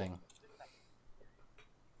incredible. amazing.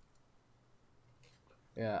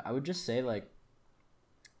 Yeah, I would just say like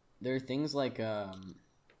there are things like the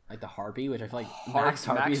Harpy, which I feel like Max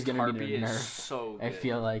Harpy is gonna be Harpy is nerfed. so good. I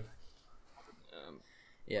feel like.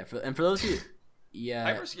 Yeah, for those who,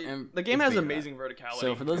 yeah, Hyperscape, and the game it's has beta. amazing verticality.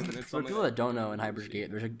 So for those and it's for something people that don't know, in Hyperscape,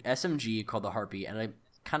 there's a SMG called the Harpy, and a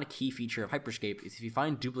kind of key feature of Hyperscape is if you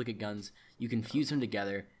find duplicate guns, you can fuse them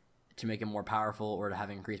together to make it more powerful or to have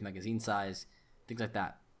increased magazine size, things like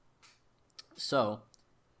that. So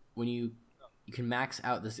when you can max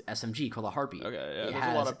out this SMG called the Harpy. Okay, yeah, it there's a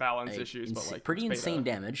lot has of balance a issues, but like pretty it's beta. insane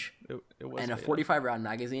damage It was and a beta. 45 round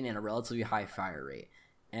magazine and a relatively high fire rate.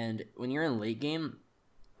 And when you're in late game,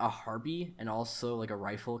 a Harpy and also like a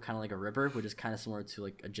rifle, kind of like a Ripper, which is kind of similar to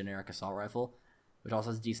like a generic assault rifle, which also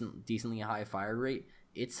has decently high fire rate,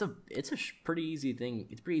 it's a pretty easy thing.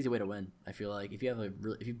 It's a pretty easy way to win. I feel like if you have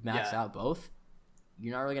if you max Yeah. out both,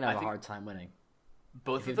 you're not really gonna have a think- hard time winning.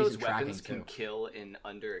 Both If you of have those decent tracking, weapons can too. kill in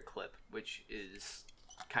under a clip, which is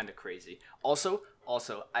kind of crazy. Also,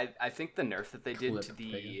 I think the nerf that they did Clip, to there the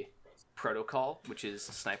you protocol, which is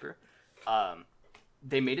sniper,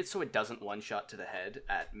 they made it so it doesn't one shot to the head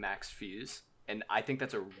at max fuse, and I think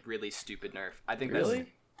that's a really stupid nerf. I think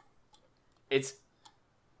Really? it's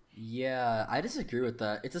Yeah, I disagree with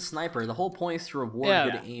that. It's a sniper. The whole point is to reward Yeah.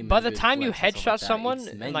 good aim. By and the good time you flips and stuff headshot like that. someone, It's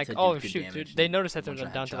and meant like, to do oh good shoot, damage dude, they and notice that one they're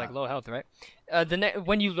shot down to like headshot. low health, right?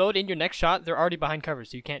 When you load in your next shot, they're already behind cover,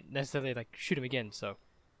 so you can't necessarily like shoot them again. So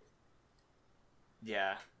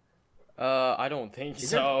yeah. I don't think Is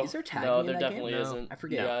so. there, is there tagging no, in there that definitely game? No, isn't. I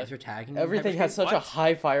forget. Yeah. Is there tagging? in Everything every has game? such a What?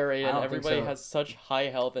 high fire rate, I and don't think everybody so. has such high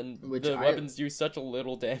health, and Which the I- weapons do such a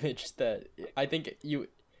little damage that I think you.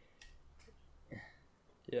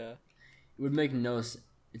 Yeah. It would make no.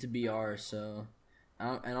 It's a BR, so.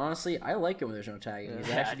 And honestly, I like it when there's no tagging. It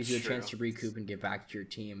Yeah, actually gives you a true. chance to recoup and get back to your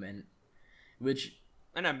team, and which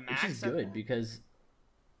And a which max. is good because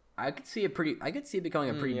I could see it becoming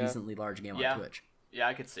a pretty yeah. decently large game Yeah. on Twitch, Yeah,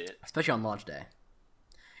 I could see it. especially on launch day.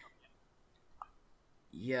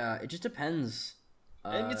 Yeah, it just depends.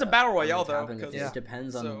 And it's a battle on what's royale, though, happening. 'cause- It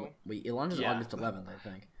depends on. so- Wait, it launches Yeah. August 11th, I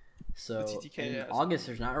think. So TTK, in yeah, so- August,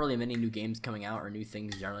 there's not really many new games coming out or new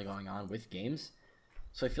things generally going on with games.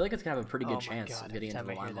 So I feel like it's gonna have a pretty good oh my chance God, of getting into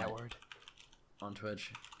every the time I hear that limelight word. on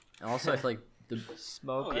Twitch. And also, I feel like the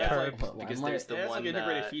Smoke. Oh, yeah, Yeah, like- What, because Limelight? there's the It has, like, one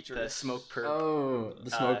integrated the features. smoke perp. oh the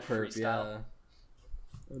smoke perp, freestyle.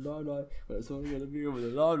 yeah. Limelight, where's someone gonna be over the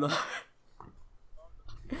limelight?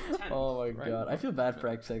 Oh my right? god, I feel bad for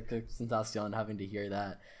Tentacion having to hear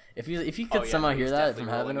that. If you Oh, could yeah, somehow no, hear he's that definitely from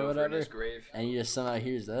heaven rolling or over in whatever, his grave. and he just somehow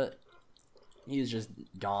hears that, he's just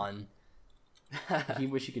gone. He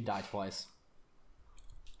wish he could die twice.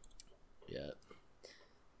 Yeah.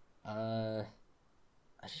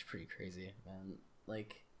 That's just pretty crazy, man.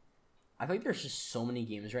 Like, I think there's just so many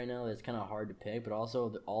games right now that it's kind of hard to pick, but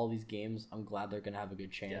also all these games, I'm glad they're gonna have a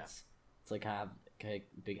good chance. It's like have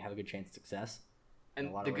a good chance of success. in a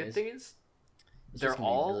And lot the of good ways. thing is, It's they're just gonna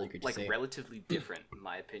be all really good to like see. relatively different, in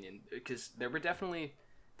my opinion. Because there have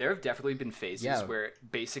definitely been phases Yeah. where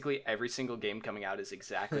basically every single game coming out is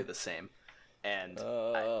exactly the same, and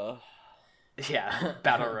yeah,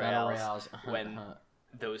 battle royales when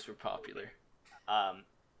those were popular.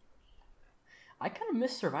 I kind of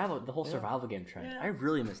miss the whole survival game trend. Yeah. I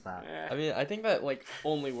really miss that. I mean, I think that like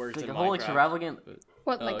only works Like in the whole like Minecraft. survival game.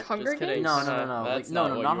 What, Oh, like just Hunger kidding. Games? No, That's like no,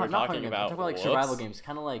 not what not you were not talking Hunger Games. I'm about. talking about like Whoops. survival games,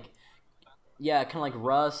 kind of like kind of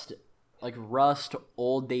like Rust,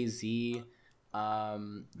 Old DayZ,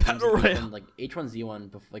 Battle games like Royale. Like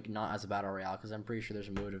H1Z1, like not as a battle royale because I'm pretty sure there's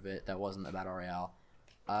a mode of it that wasn't a battle royale.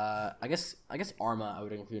 I guess Arma I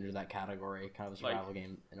would include into that category, kind of a Like- survival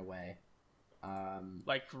game in a way.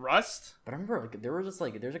 Like Rust? But I remember like there was just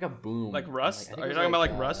like there's like a boom. Like Rust? I think Are it you was, talking about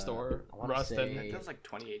like Rust I or wanna Rust say, That was like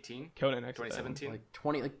 2018, Conan X? 2017. like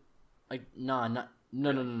 20 like nah not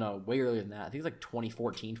no way earlier than that. I think it's like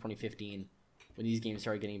 2014 2015 when these games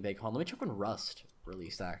started getting big. Hold on, let me check when Rust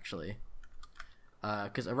released actually,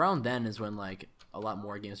 because around then is when like a lot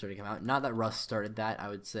more games started to come out. Not that Rust started that, I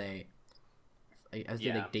would say. I would say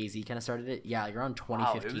Yeah. like DayZ kind of started it. Yeah, like around Wow,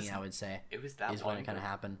 2015 was- I would say It was that is long when it kind of ago.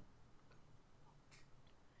 happened.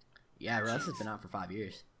 Yeah, Rust has been out for 5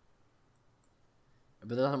 years. But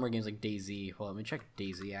there's other more games like DayZ. Well, let me check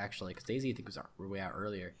DayZ actually, because DayZ I think was way out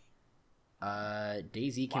earlier.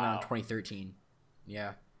 DayZ came out in Wow. 2013.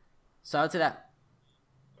 Yeah. So out to that.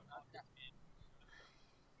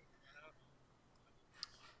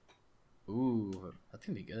 Ooh, that's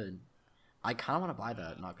gonna be good. I kind of want to buy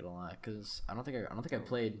that. Not gonna lie, because I don't think I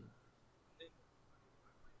played.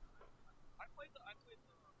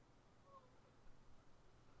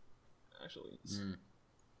 Actually. Mm.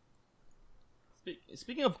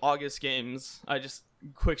 Speaking of August games, I just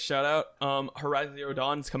quick shout out. Horizon Zero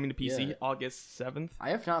Dawn is coming to PC Yeah. August 7th. I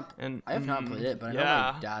have not played it, but I know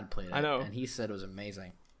yeah. my dad played it. I know. And he said it was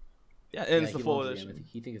amazing. Yeah, and it's Yeah, the he full loves the game. edition.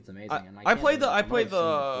 He thinks it's amazing. I, and I can't played do the it. I From what played I've seen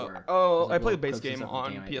the before, oh there's, I like, played the little base clips and game stuff of on the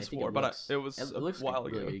game. I think PS4, but looks- it was it a looks while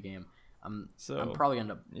like a really ago. good game. I'm So probably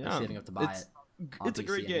gonna be yeah, saving up to buy it's, it on It's a PC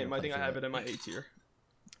great and game. play I think I through have it. it in my A tier.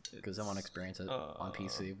 because I want to experience it on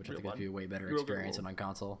PC, which I real think would be a way better Real good experience than world. on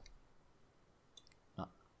console.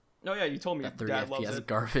 Oh yeah, you told me That 30 Dad loves FPS it.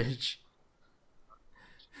 garbage.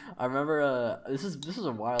 I remember this was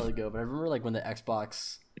a while ago, but I remember like when the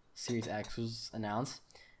Xbox Series X was announced,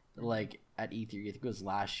 like at E3, I think it was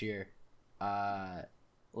last year.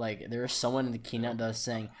 like there was someone in the keynote that was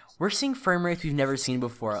saying we're seeing frame rates we've never seen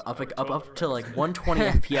before, up to like 120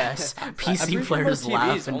 FPS. PC players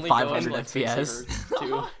laugh in 500 FPS.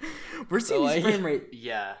 We're seeing these frame rate.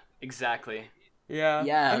 Yeah, exactly. Yeah.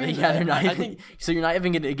 Yeah, I mean, yeah, they're not I even. think So you're not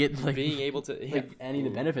even gonna get like being able to like any of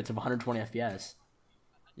the benefits of 120 FPS.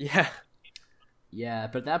 Yeah. Yeah,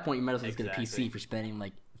 but at that point you might as well just get a Exactly. PC for spending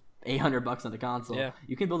like $800 on the console. Yeah.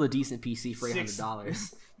 You can build a decent PC for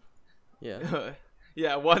 $800. Yeah.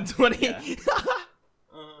 Yeah, 120. Yeah.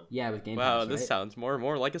 Yeah, with Game Wow, Pass, this right? sounds more and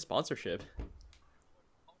more like a sponsorship.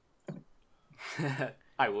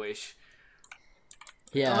 I wish.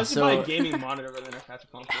 Yeah, Unless you buy so a gaming monitor and then attach a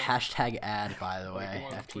console. hashtag ad, by the way,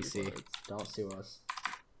 Like, FTC. 24. Don't sue us.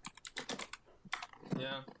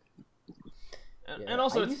 Yeah. And, Yeah, and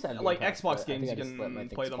also, I it's used to have Game like Pass, Xbox but I games, think you I just let my can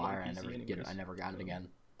thing play them expire, on and PC anyways. I never got it again.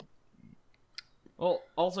 Well,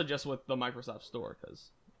 also just with the Microsoft Store,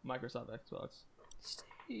 because Microsoft Xbox.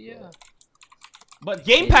 Yeah. But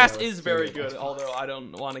Game Yeah, Pass yeah, is very yeah. good, although I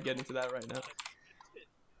don't want to get into that right now.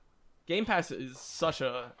 Game Pass is such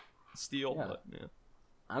a steal, Yeah. but yeah.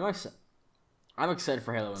 I'm excited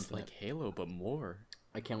for Halo It's Infinite. like Halo, but more.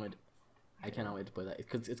 I can't wait. I cannot wait to play that.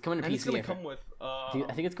 It's coming to And PC. it's gonna I come with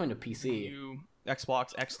think it's going to PC. new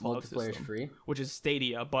Xbox xCloud Multiplayer system, free. which is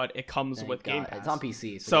Stadia, but it comes Thank with Game God. Pass. It's on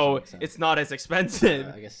PC, So so it's not as expensive,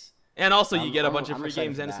 I guess. and also you I'm- get a I'm- bunch of I'm free excited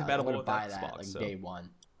games, for and it's that. compatible I'm with gonna buy Xbox. that like so. day one.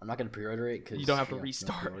 I'm not gonna pre-order it because You don't have to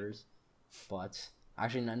restart. But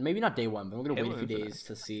actually, maybe not day one. But I'm gonna wait Halo a few Infinite. days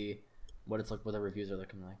to see what it's like. What the reviews are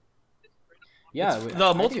looking like. Yeah, It's- I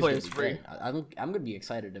the think it's multiplayer gonna is be free. great. I'm gonna be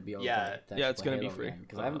excited to be able Yeah. to Yeah, actually it's play gonna be Halo free. again,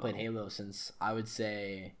 because I haven't played Halo since I would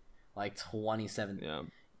say like 2017. Yeah.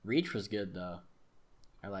 Reach was good though.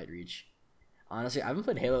 I liked Reach. Honestly, I haven't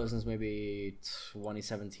played Halo since maybe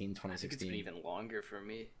 2017, I think it's 2016. been even longer for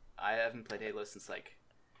me. I haven't played Halo since like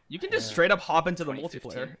You can just straight up hop into the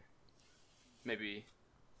 2015. multiplayer. maybe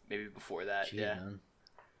before that. Gee, yeah. man.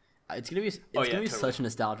 It's gonna be yeah, totally. Oh, such a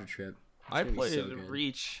nostalgia trip. It's I gonna be played so good.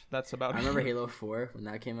 Reach. That's about. I remember Halo 4 when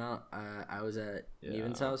that came out. I was at Yeah.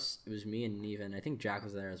 Neven's house. It was me and Neven. I think Jack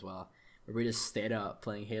was there as well. Where we just stayed up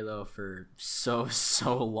playing Halo for so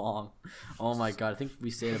long. Oh my god! I think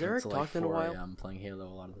we stayed Has up Eric until like talked in a 4 while? a.m. playing Halo a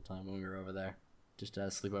lot of the time when we were over there. Just to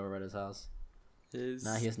sleep over at his house. Is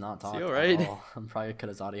Nah, he has not talked alright? at all. I'm probably cut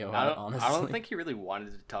his audio I out. don't, Honestly, I don't think he really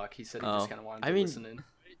wanted to talk. He said he Oh. just kind of wanted I to mean, listen in.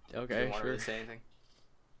 He Okay, didn't want to sure. really say anything.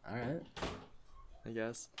 All right. I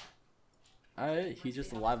guess. All right. He's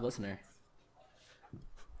just a live listener.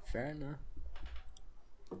 Fair enough.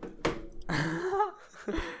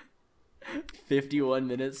 51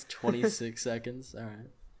 minutes, 26 seconds. All right.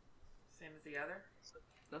 Same as the other.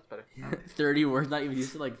 That's better. 30 words, not even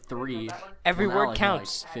used to like 3. Every Well, now, word like,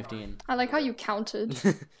 counts. Like 15. I like how you counted.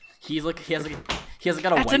 He has got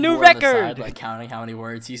a That's a whiteboard new on the record! side, like counting how many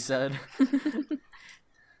words he said.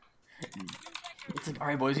 It's like, all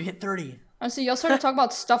right, boys, we hit 30. Honestly, y'all started talking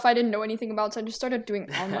about stuff I didn't know anything about, so I just started doing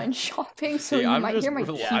online shopping. So See, you I'm might just, hear my I'm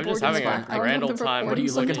keyboard just in having the a background grand of old the time. What are you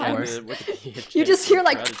recording looking sometimes. for? You just hear,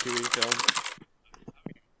 like- Ratatouille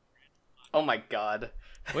film. Oh my god.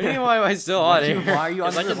 What do you mean? Why am I still on it? Why are you on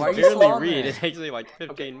 'Cause I the- can why are you barely still on read. there? It takes me like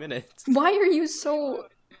 15 minutes. Why are you so?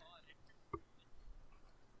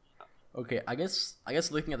 Okay, I guess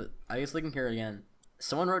looking here again.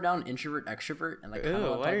 Someone wrote down introvert extrovert and like.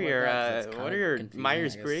 Ooh, what are your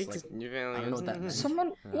Myers Briggs? I don't know what that means.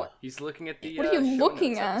 Someone? What? He's looking at the. What are you show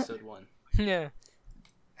looking notes, at? Episode 1. Yeah.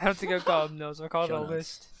 I don't think I called notes. I called Show a notes.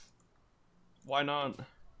 list. Why not?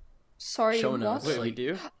 Sorry, Show what? notes. Wait, we Like-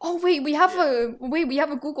 do? Oh wait, we have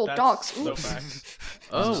a Google That's Docs. so Oops. facts.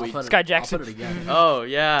 Oh, I'll we. put it- Sky I'll Jackson. put it again. Oh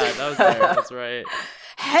yeah, that was there. That's right.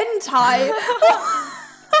 Hentai.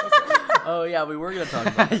 Oh yeah, we were gonna talk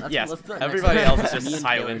about that. Yes, let's do it next everybody episode. else is just Me and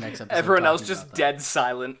Taylor silent. next episode Everyone else talking just about dead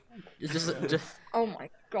silent. that. It's just Oh my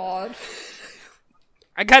god.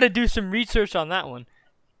 I gotta do some research on that one.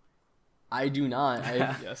 I do not.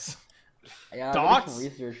 Yes. Yeah, Docs? Some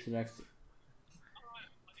research for next.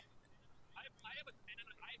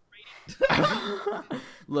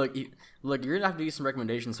 Look, you're gonna have to do some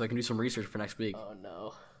recommendations so I can do some research for next week. Oh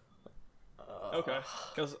no. Okay.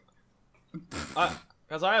 Because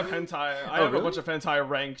I have hentai. I have really? a bunch of hentai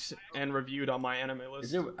ranked and reviewed on my anime list.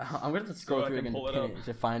 Is there? I'm gonna have to scroll I through can again pull it to, up.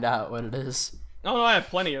 to find out what it is. No, I have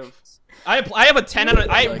plenty of. I have a 10 out of.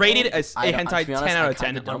 I Like, rated a I- hentai to be honest, 10 out I of 10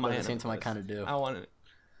 kinda don't, on but my at the same anime time, I list. kind of do. I want it.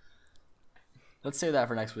 Let's save that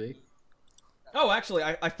for next week. Oh, actually,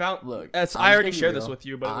 I found. Look, As I'm I just already gonna be shared this real. with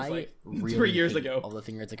you, but it was I like really 3 years hate ago. All the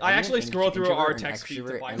thing where it's like, I I'm actually an scrolled through our introvert and text feed to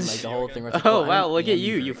extrovert, find and this like the video whole again. thing. Where it's like, Oh I'm wow, an look at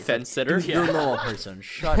you, ambivert. you It's like, fence sitter. You're a normal person.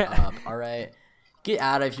 Shut up. All right. Get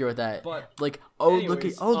out of here with that. But Like, look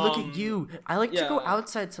anyways, at you. I like to go yeah.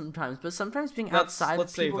 outside sometimes, but sometimes being Let's outside with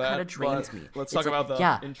save people that, kind of drains but me. let's It's talk like, about the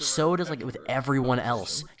yeah. introvert, So does like with extrovert everyone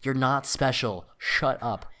else. You're not special. Shut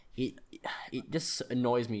up. It just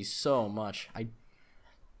annoys me so much. And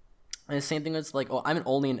the same thing is like, oh, I'm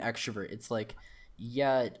only an extrovert. It's like,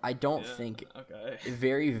 yeah, I don't think Okay.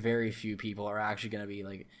 very, very few people are actually gonna be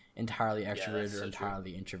like entirely extroverted that's or so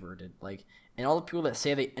entirely introverted. Like, and all the people that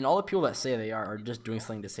say they are just doing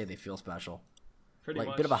something to say they feel special. Pretty Like,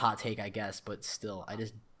 much. a bit of a hot take, I guess, but still,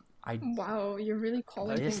 Wow, you're really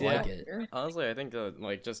calling I people dislike out it. here. Honestly, I think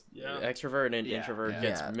like just Yeah. extrovert and Yeah. introvert Yeah.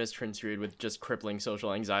 gets Yeah. misconstrued with just crippling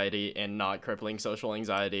social anxiety and not crippling social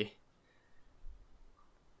anxiety.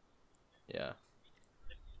 Yeah.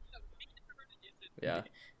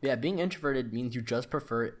 Yeah. being introverted means you just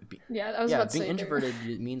prefer. Yeah, I was about to Being say introverted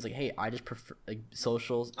it means like, hey, I just prefer like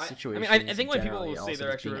social I situations. mean, I think when people generally, say also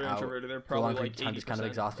they're just being extroverted, out introverted, they're for a long probably period like of time just kind of 80%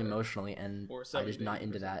 exhausting there. emotionally, and Or I'm just 70 not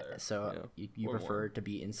into 80% that. there. So you Or prefer more. to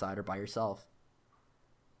be inside or by yourself,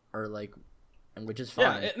 or like, and which is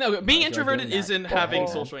Yeah, fine. no, being If you like doing introverted that, isn't go having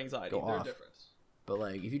ahead. social anxiety. Go They're off. different. But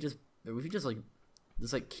like, if you just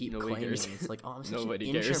like keep Nobody claiming cares. it's like, oh, I'm such Nobody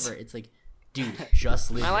an cares. introvert. It's like, dude,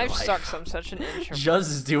 just live My your life sucks. I'm such an introvert.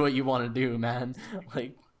 Just do what you want to do, man.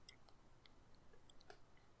 Like,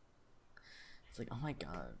 it's like, oh my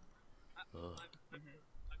god. You're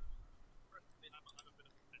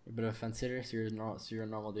a bit of a fence sitter, so you're a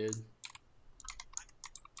normal dude.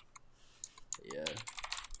 Yeah.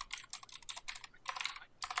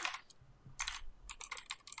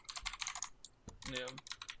 Yeah.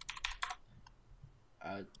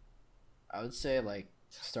 I would say like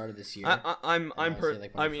start of this year. I'm and I would say,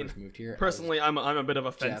 like, when I I mean, first moved here, I was personally, I'm a bit of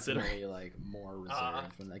a fence sitter. definitely like more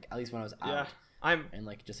reserved when like at least when I was out. Yeah, I'm. And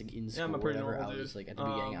like just like in Yeah, school I'm a or pretty whatever, normal I was dude. like at the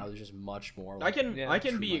beginning I was just much more. I Like, can Yeah, I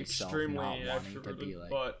can true be myself, extremely not wanting to extroverted, be, like-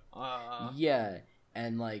 but yeah,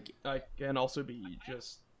 and like I can also be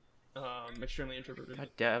just extremely introverted. God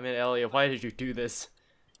damn it, Elliot! Why did you do this?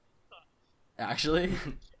 actually,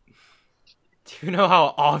 Do you know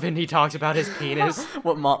how often he talks about his penis?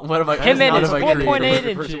 what have I? Him and what his have I created? 4.8 What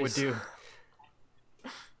a person would inches. do.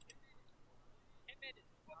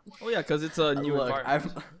 Oh yeah, because it's a new Look,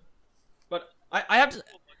 environment. But I have to.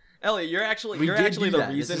 Elliot, you're actually We did the do that.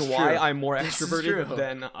 This reason is why true. I'm more This is extroverted true.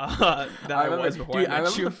 than I I remember, was before dude, I I met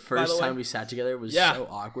remember you. the by first way. time we sat together was Yeah. so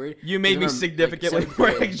awkward. You made me Remember, significantly like, more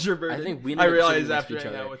seventh grade, extroverted. I think we I ended up realized sitting next after to each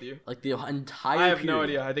hanging other. out with you. Like the entire I have no period,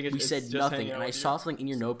 idea. I think we it's said just nothing, hanging out and I with you. saw something in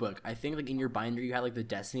your notebook. I think like in your binder you had like the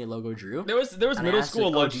Destiny logo drew. There was And I middle asked,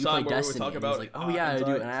 school like, oh, do you play lunchtime where we would Destiny? talk And he about. was like, oh yeah, I do.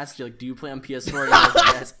 anxiety. And I asked you like, do you play on PS4? And I was like,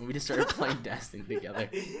 yes. And we just started playing Destiny together.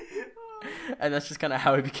 And that's just kind of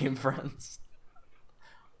how we became friends.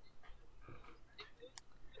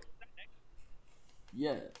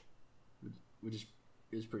 Yeah, which is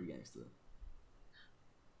it was pretty gangster.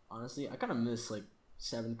 Honestly, I kind of miss like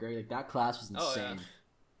 7th grade. Like that class was Oh, yeah. insane.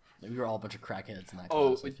 Like, we were all a bunch of crackheads in that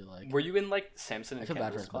Oh, class. I feel like. were you in like Samson I and feel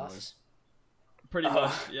bad for Campbell's his class? brothers. Pretty Oh.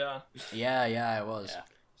 much, yeah. Yeah, I was. Yeah.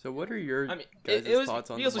 So what are your I mean, guys' it was thoughts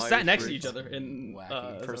on because the we sat next to Myers-Briggs? each other in Wacky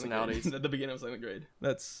 7th grade, personalities. at the beginning of 7th grade.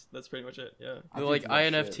 That's pretty much it. Yeah. I So, think like it's about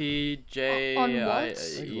shit. INFT, J, On what? I, I think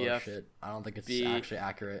it's E, about F, shit. I don't think it's B, actually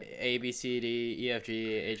accurate. A, B, C, D, E, F,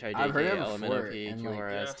 G, H, I, J, I've heard K, it L, M, N, before, O, P, and, Q, like, R,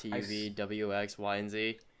 S, yeah, T, U, V, W, X, Y, and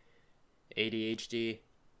Z, ADHD,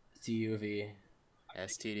 CUV.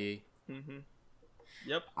 STD. Mm-hmm.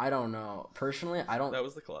 Yep. I don't know. Personally, I don't. That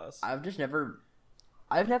was the class. I've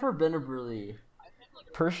never been a really.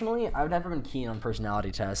 Personally, I've never been keen on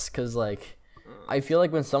personality tests because like. I feel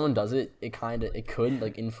like when someone does it, it could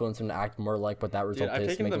like influence them to act more like what that Dude, result I've is.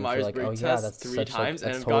 to taken make the them feel like, Myers-Briggs oh yeah, test that's 3 such, times, like,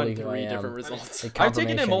 and that's I've gotten totally who I 3 am. different results. Like, I've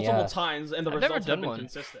taken it confirmation, multiple yeah. times, and the I've never results have done been one.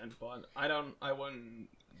 consistent. But I wouldn't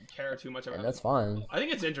care too much about And it. that's fine. I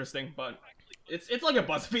think it's interesting, but it's like a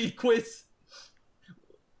BuzzFeed quiz.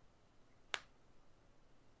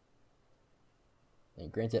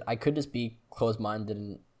 And granted, I could just be closed-minded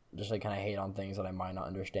and just like kind of hate on things that I might not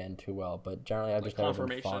understand too well. But generally, I've Like just never been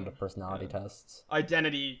confirmation. fond of personality Yeah. tests.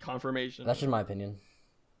 Identity confirmation. That's just my opinion.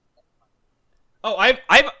 Oh, I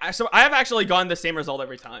have actually gotten the same result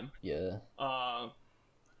every time. Yeah.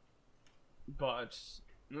 But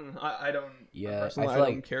I don't. Yeah, I personally, feel I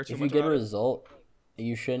don't like care too if much you get a about it. result,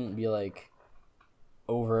 you shouldn't be like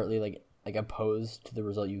overtly like opposed to the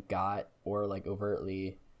result you got, or like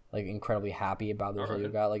overtly like incredibly happy about the result you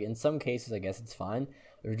Alright. got. Like in some cases, I guess it's fine.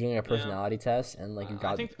 If you're doing a personality test and like you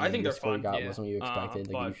got, I think they're the score you fun, got yeah. wasn't what you expected,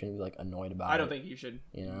 like you but shouldn't be like annoyed about it. I don't think you should.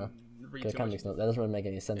 You know? Read That too kind of much. makes no. That doesn't really make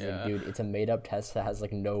any sense. Yeah. Like, dude, it's a made-up test that has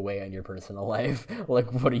like no way on your personal life.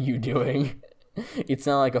 Like, what are you doing? It's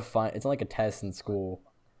not like a fine. It's not like a test in school,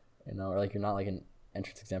 you know, or like you're not like an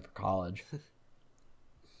entrance exam for college.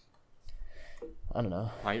 I don't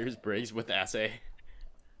know. Myers-Briggs with essay.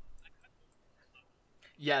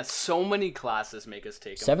 Yeah, so many classes make us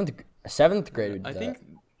take them. Seventh grade we did I that. think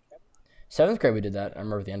Seventh grade we did that. I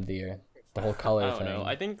remember at the end of the year, the whole color I don't thing. know.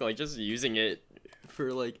 I think like just using it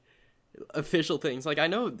for like official things. Like I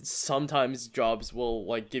know sometimes jobs will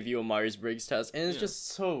like give you a Myers-Briggs test, and it's just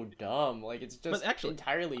so dumb. Like it's just actually,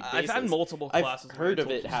 entirely baseless. I've had multiple classes. I've where heard I of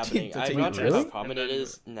told it you happening. to I'm take not the sure Really? how common and it then-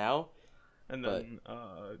 is now. And then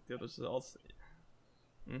the other results.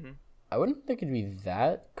 Mm-hmm. I wouldn't think it'd be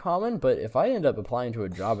that common, but if I end up applying to a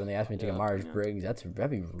job and they ask me to take a Yeah. Myers-Briggs,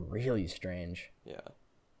 that'd be really strange. Yeah.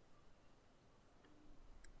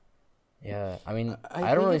 Yeah, I mean, I I don't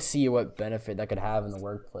think really it's- see what benefit that could have in the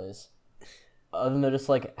workplace, other than just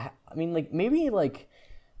like, I mean, like maybe like,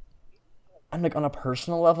 on a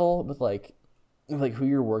personal level with like who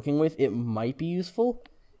you're working with, it might be useful,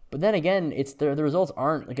 but then again, it's the results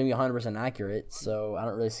aren't gonna be 100% accurate, so I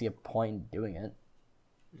don't really see a point in doing it.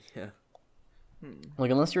 Yeah. Like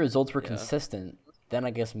unless your results were Yeah. consistent, then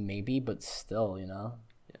I guess maybe, but still, Yeah.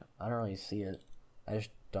 I don't really see it. I just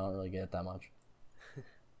don't really get it that much.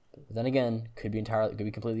 But then again, could be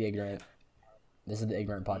completely ignorant. This is the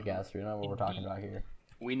ignorant podcast. We don't know what we're talking about here.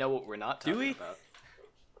 We know what we're not talking Do we? about.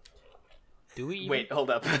 Do we? Wait, hold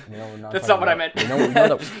up. We know we're not That's talking not what I about- meant.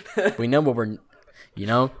 We know what we're,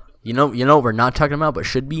 what we're not talking about, but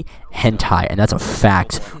should be hentai, and that's a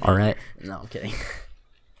fact. All right. No, I'm kidding.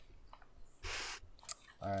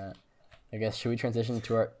 All right. I guess should we transition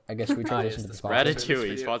to our? I guess should we transition to the sponsors?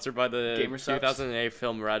 Ratatouille. Ratatouille, sponsored by the Gamer Subs? 2008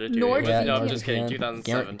 film Ratatouille. North Yeah, no, I'm North just kidding. Vietnam.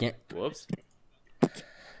 2007. Whoops.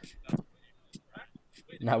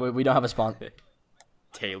 No, we don't have a sponsor.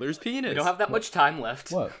 Taylor's penis. We don't have that much time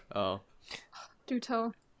left. What? Oh. Do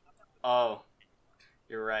tell. Oh,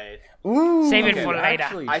 you're right. Ooh, Save it okay, for later.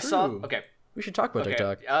 actually, I saw. true. Okay. We should talk about Okay.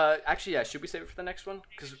 TikTok. Actually, yeah. Should we save it for the next one?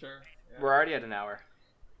 Because Sure. we're already at an hour.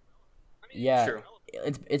 Yeah, True.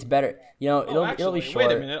 it's better. It'll actually, be wait a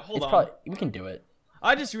short. minute, hold it's on. Probably, we can do it.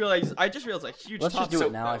 I just realized a huge Let's just topic. do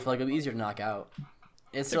it now. I feel like it'll be easier to knock out.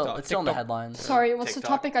 It's still TikTok, it's still in the TikTok. headlines. Sorry, what's the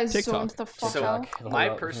TikTok. topic I TikTok. zoned the fuck So, out? Okay, my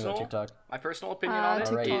hold on, personal- TikTok. My personal opinion on it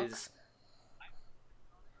TikTok. is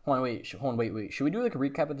Hold on, wait. Should we do like a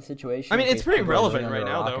recap of the situation? I mean, in it's case pretty people are relevant living right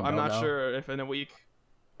under a now, rock though. and I'm don't not know? sure if in a week.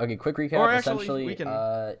 Okay, quick recap. Or actually, Essentially, we can-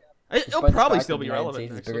 despite It'll the probably fact still that be the United relevant.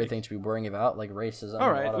 States is next bigger week. things to be worrying about, like racism. All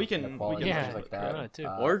and right, a lot we of can- inequality we and can- things like Yeah, that. too.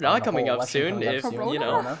 Or and not the coming whole up election soon coming up if, soon, you I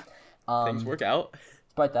know, don't know. Things work out.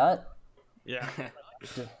 Despite that, Yeah.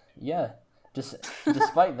 yeah, just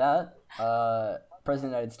despite that, President of the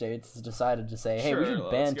United States has decided to say, hey, we Sure, should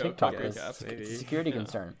let's ban go. TikTok Quick because recap, it's maybe. a security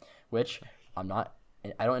concern, which I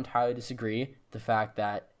don't entirely disagree. The fact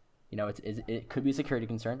that, it could be a security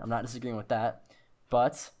concern. I'm not disagreeing with that.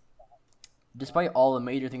 But despite all the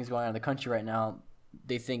major things going on in the country right now,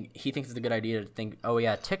 he thinks it's a good idea to think, oh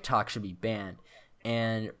yeah, TikTok should be banned.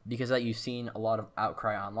 And because of that, you've seen a lot of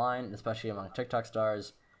outcry online, especially among TikTok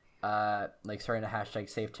stars, like starting to hashtag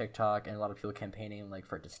save TikTok, and a lot of people campaigning like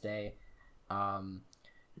for it to stay,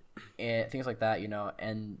 and things like that,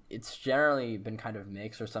 and it's generally been kind of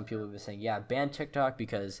mixed. Or some people have been saying, yeah, ban TikTok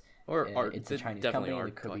because it's a they Chinese definitely company, are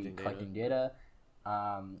they could be collecting data. collecting data,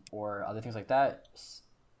 or other things like that.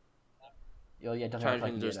 Oh yeah, definitely Trying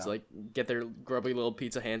collecting to just data. like get their grubby little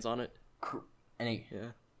pizza hands on it.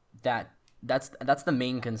 Yeah. That's the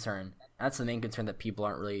main concern. That's the main concern that people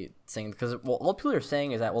aren't really saying, because all people are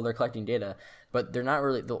saying is that they're collecting data, but they're not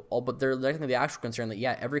really but they're letting the actual concern that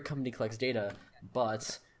every company collects data,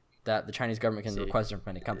 but that the Chinese government can request it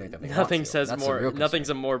from any company that they want Nothing to. says That's the real more. concern. Nothing's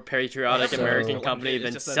a more patriotic So- American company It's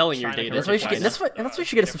than just that selling your China data. That's why you should to get. China. That's why you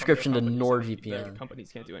should get a From subscription to their companies, the NordVPN.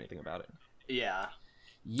 companies can't do anything about it. yeah.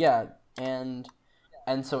 Yeah, and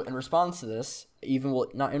so in response to this,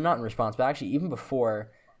 not in response, but actually even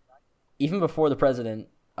before the president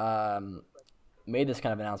made this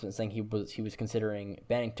kind of announcement saying he was considering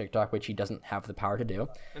banning TikTok, which he doesn't have the power to do.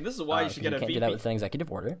 And this is why you should get a can't VP. do that with an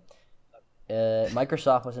executive order.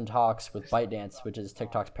 Microsoft was in talks with ByteDance, which is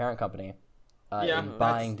TikTok's parent company, Yeah, in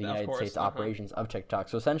buying that's- the of United course, States uh-huh. operations of TikTok.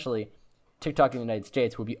 So essentially, TikTok in the United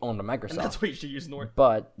States would be owned by And Microsoft. that's why you should use Nord.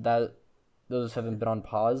 But those haven't been on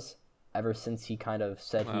pause ever since he kind of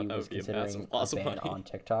said Wow, he that was would be a considering massive a loss of ban money. on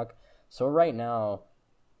TikTok. So right now,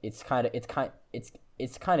 it's kind of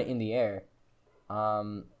in the air.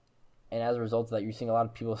 And as a result of that, you're seeing a lot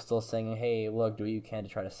of people still saying, "Hey, look, do what you can to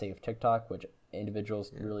try to save TikTok," which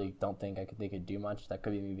individuals really don't think they could do much. That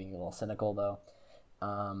could be me being a little cynical, though.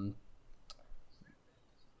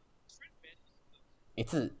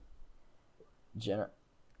 It's a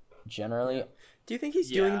generally, Do you think he's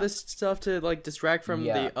doing Yeah. this stuff to like distract from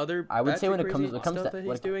Yeah, the other? I would say when it batshit comes- crazy when it comes stuff to- that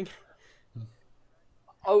when he's it- doing.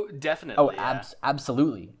 Oh, definitely. oh, yeah.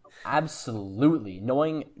 absolutely, absolutely.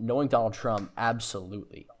 Knowing Donald Trump,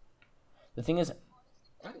 absolutely. The thing is,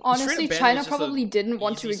 Honestly, ban China is just a probably didn't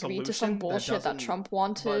want to easy agree to some solution that bullshit that doesn't- Trump but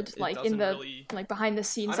wanted, it like in doesn't the really- like behind the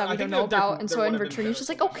scenes I that we think don't know there- about. And there so in would've been return, he's better just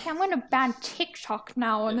like, okay, I'm gonna ban TikTok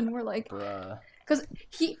now, and then we're like, bruh. because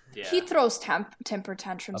he Yeah. throws temper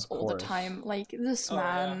tantrums Of all the course. time. Like this Oh, yeah.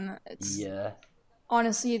 man, it's Yeah,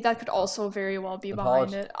 honestly that could also very well be The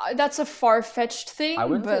behind polit- it. That's a far fetched thing, I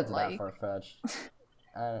wouldn't say but it's like. that far fetched.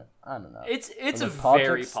 I don't know. It's the a politics,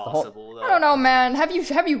 very the whole- possible though. I don't know, man. Have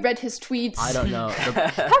you read his tweets? I don't know.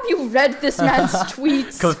 Have you read this man's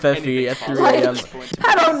tweets? Confetti at 3 a.m.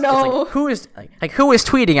 I don't know. Who is who is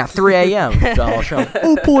tweeting at 3 a.m.? Donald Trump.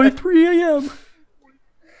 Oh boy, 3 a.m.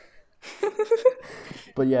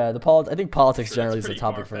 But yeah, I think politics generally is a pretty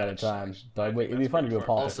topic for another far-fetched. time. But I think it'd be that's fun to do a pretty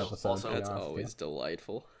politics far-fetched. episode. Also- to be That's honest with you. always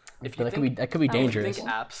delightful. If But that could be if you dangerous. think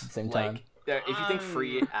apps, at the same like, time. if you think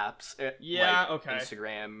free apps, Yeah, like okay.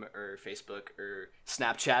 Instagram or Facebook or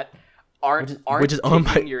Snapchat aren't which is owned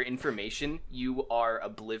by- taking your information, you are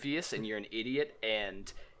oblivious and you're an idiot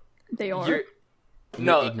and They are. you're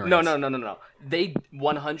no, ignorant. no. They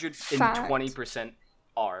 120%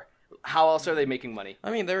 are. How else are they making money?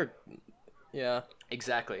 I mean, yeah.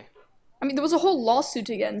 Exactly. I mean, there was a whole lawsuit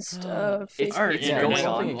against It's, Facebook. it's Yeah, going something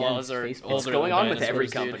on. against laws are Facebook. older It's than going on with dinosaurs, every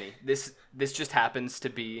dude. company. This just happens to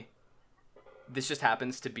be. This just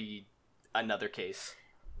happens to be another case.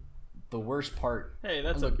 The worst part. Hey,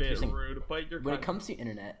 that's a Look, bit here's the thing. rude, but you're When it kind comes to the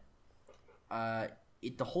internet,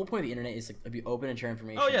 the whole point of the internet is to be open and share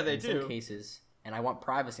information. Oh, yeah, they in some do. cases, and I want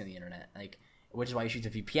privacy on the internet, which is why you choose a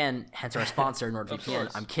VPN. Hence our sponsor, NordVPN.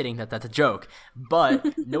 course. I'm kidding. That's a joke,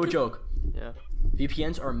 but no joke. Yeah.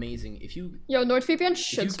 VPNs are amazing. If you Yo, NordVPN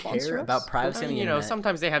should if you sponsor care us. about privacy on the You internet, know,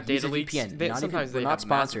 sometimes they have use data a leaks. VPN. They, Not sometimes even, they we're not have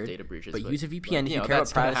massive sponsored, data breaches. but use a VPN if you you know, care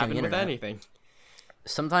that's about gonna privacy on happen the with internet. anything.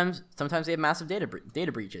 Sometimes they have massive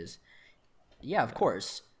data breaches. Yeah, of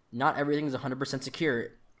course. Not everything is 100% secure.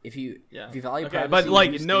 If you value Okay, privacy, but,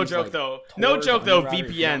 like, use no things joke, like though. Tor, No joke, though, Underwriter,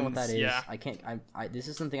 if you don't know what that VPNs, is, yeah. I can't. This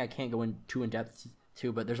is something I can't go in depth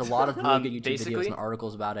to, but there's a lot of really good YouTube videos basically- and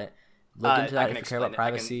articles about it. Look into that I can if you care about explain it.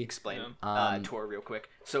 privacy. I can explain Yeah. Tor real quick.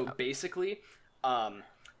 So basically,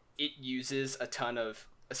 it uses a ton of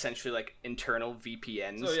essentially like internal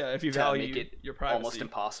VPNs. So, yeah, if you to value make it your privacy. almost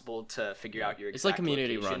impossible to figure out your exact It's like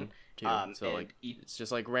community location. run too. So and like, it's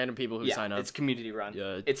just like random people who yeah, sign up. it's community run.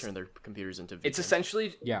 It's turn their computers into. it's VPNs.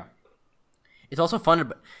 essentially Yeah, it's also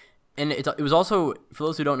funded, and it was also, for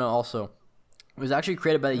those who don't know, also it was actually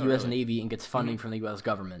created by the U.S. really? Navy and gets funding from the U.S.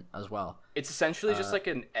 government as well. it's essentially just like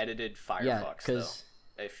an edited Firefox. Yeah, though. because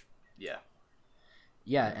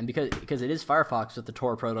Yeah, and because it is Firefox with the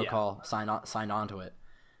Tor protocol signed on to it.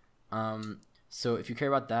 So if you care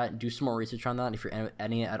about that, do some more research on that. If you're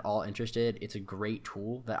any at all interested, it's a great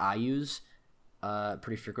tool that I use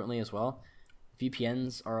pretty frequently as well.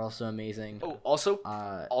 VPNs are also amazing. Oh, also,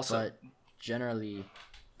 But generally,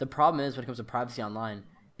 the problem is when it comes to privacy online,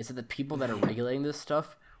 is that the people that are regulating this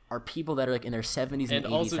stuff are people that are like in their 70s and, And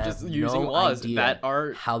 80s also that just have using no laws idea that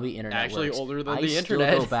are how the internet actually works. older than I the still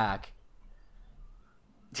internet. go back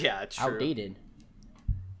yeah, true. outdated.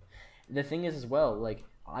 The thing is as well, like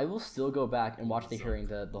I will still go back and watch the hearing,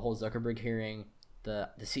 the whole Zuckerberg hearing, the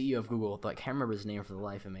CEO of Google, I can't remember his name for the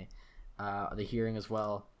life of me. The hearing as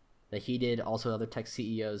well that he did, also other tech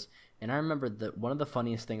CEOs, and I remember that one of the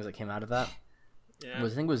funniest things that came out of that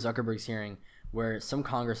was I think it was Zuckerberg's hearing where some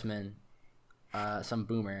congressman, some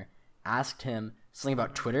boomer, asked him something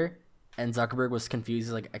about Twitter, and Zuckerberg was confused.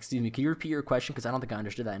 He's like, "Excuse me, can you repeat your question? Because I don't think I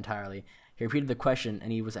understood that entirely." He repeated the question,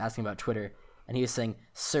 and he was asking about Twitter, and he was saying,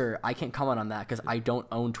 "Sir, I can't comment on that because I don't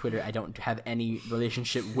own Twitter. I don't have any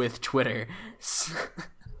relationship with Twitter."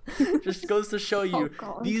 Just goes to show you,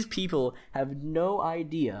 God. these people have no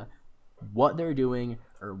idea what they're doing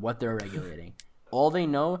or what they're regulating. All they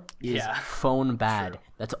know is Yeah. phone bad.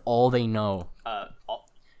 That's all they know. All-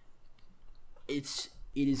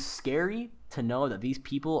 It is scary to know that these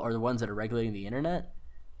people are the ones that are regulating the internet.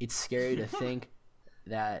 It's scary to think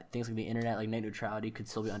that things like the internet, like net neutrality, could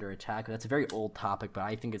still be under attack. That's a very old topic, but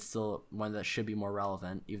I think it's still one that should be more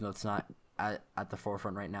relevant, even though it's not at the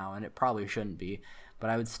forefront right now, and it probably shouldn't be. But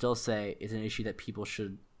I would still say it's an issue that people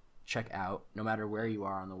should check out, no matter where you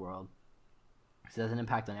are in the world, because it has an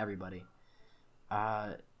impact on everybody.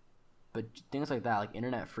 But things like that, like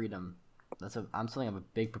internet freedom, I'm something I'm a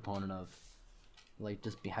big proponent of. Like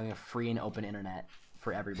just having a free and open internet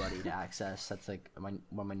for everybody to access. That's like one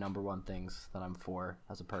of my number one things that I'm for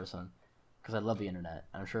as a person, because I love the internet.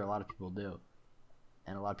 And I'm sure a lot of people do.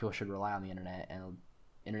 and a lot of people should rely on the internet. And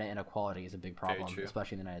internet inequality is a big problem, true.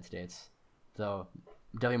 especially in the United States. So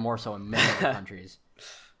definitely more so in many other countries.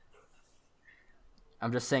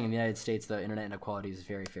 I'm just saying in the United States, the internet inequality is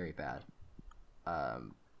very, very bad.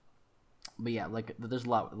 But yeah, like there's a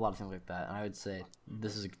lot of things like that, and I would say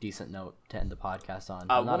this is a decent note to end the podcast on.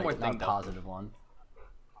 Not one more not thing, a though. positive one.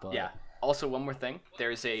 But Yeah. Also, one more thing.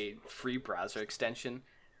 There's a free browser extension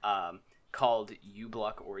called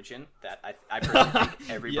uBlock Origin that I personally think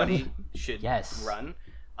everybody should Yes. run.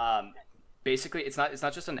 Basically, it's not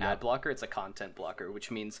just an ad blocker; it's a content blocker, which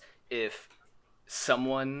means if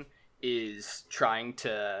someone is trying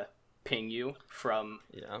to ping you from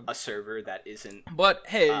Yeah. a server that isn't But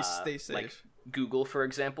hey, stay safe. like Google, for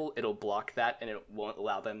example, it'll block that and it won't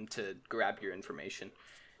allow them to grab your information.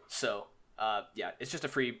 So, yeah, it's just a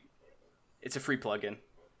free plugin.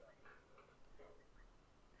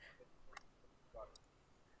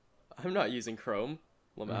 I'm not using Chrome,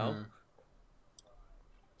 Lamau.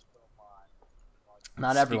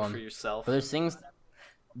 not Speak everyone. for yourself. But there's things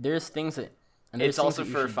that. And It's there's things also that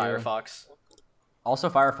you for should do. Firefox. Also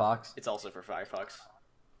Firefox. It's also for Firefox.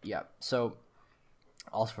 Yeah. So,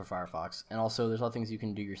 also for Firefox, and also there's other things you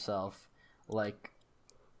can do yourself, like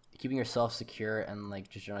keeping yourself secure and like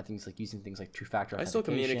just general things like using things like two-factor I still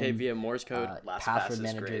communicate authentication, via Morse code. LastPass password is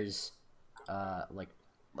great. managers, like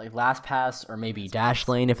LastPass or maybe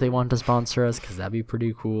Dashlane if they want to sponsor us, because that'd be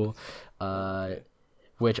pretty cool.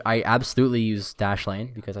 Which I absolutely use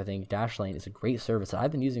Dashlane because I think Dashlane is a great service that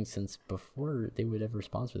I've been using since before they would ever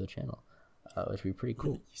sponsor the channel, which would be pretty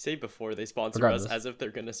cool. You say before they sponsor Regardless. us as if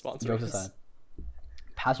they're gonna sponsor Jokes us. aside,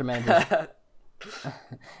 password managers.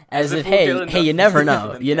 As if, we'll get hey, enough you never for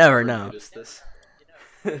know. them You to never ever know. notice this.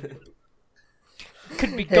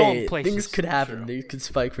 Could be going places. Things could happen. They could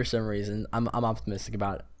spike for some reason. I'm optimistic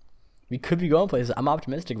about it. We could be going places. I'm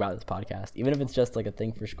optimistic about this podcast, even if it's just like a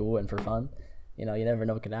thing for school and for fun. You know, you never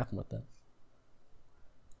know what could happen with it.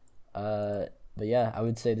 But yeah, I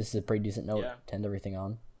would say this is a pretty decent note Yeah. to end everything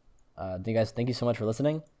on. Thank you so much for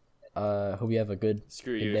listening. Hope you have a good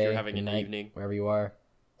Screw good you if day, you're having good an night, evening. wherever you are.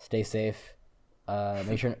 Stay safe.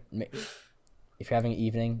 Make sure if you're having an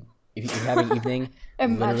evening, literally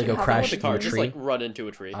Imagine go having crash a into a Car, just tree. like run into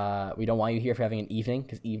a tree. We don't want you here if you're having an evening,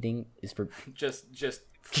 because evening is for Just just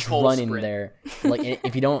full run in sprint. there. Like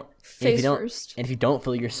if you don't, Face first. and if you don't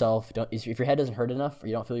feel yourself, if your head doesn't hurt enough, or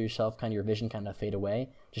you don't feel yourself, kind of your vision kind of fade away,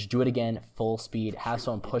 just do it again, full speed. Have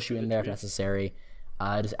someone push you in there if necessary.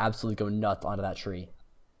 Just absolutely go nuts onto that tree.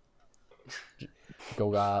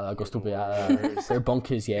 Go stupid. They're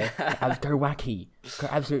bonkers, yeah. They're wacky.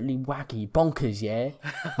 They're absolutely wacky. Bonkers, yeah.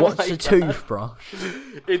 What's a toothbrush?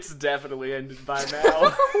 It's definitely ended by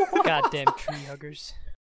now. Goddamn tree huggers.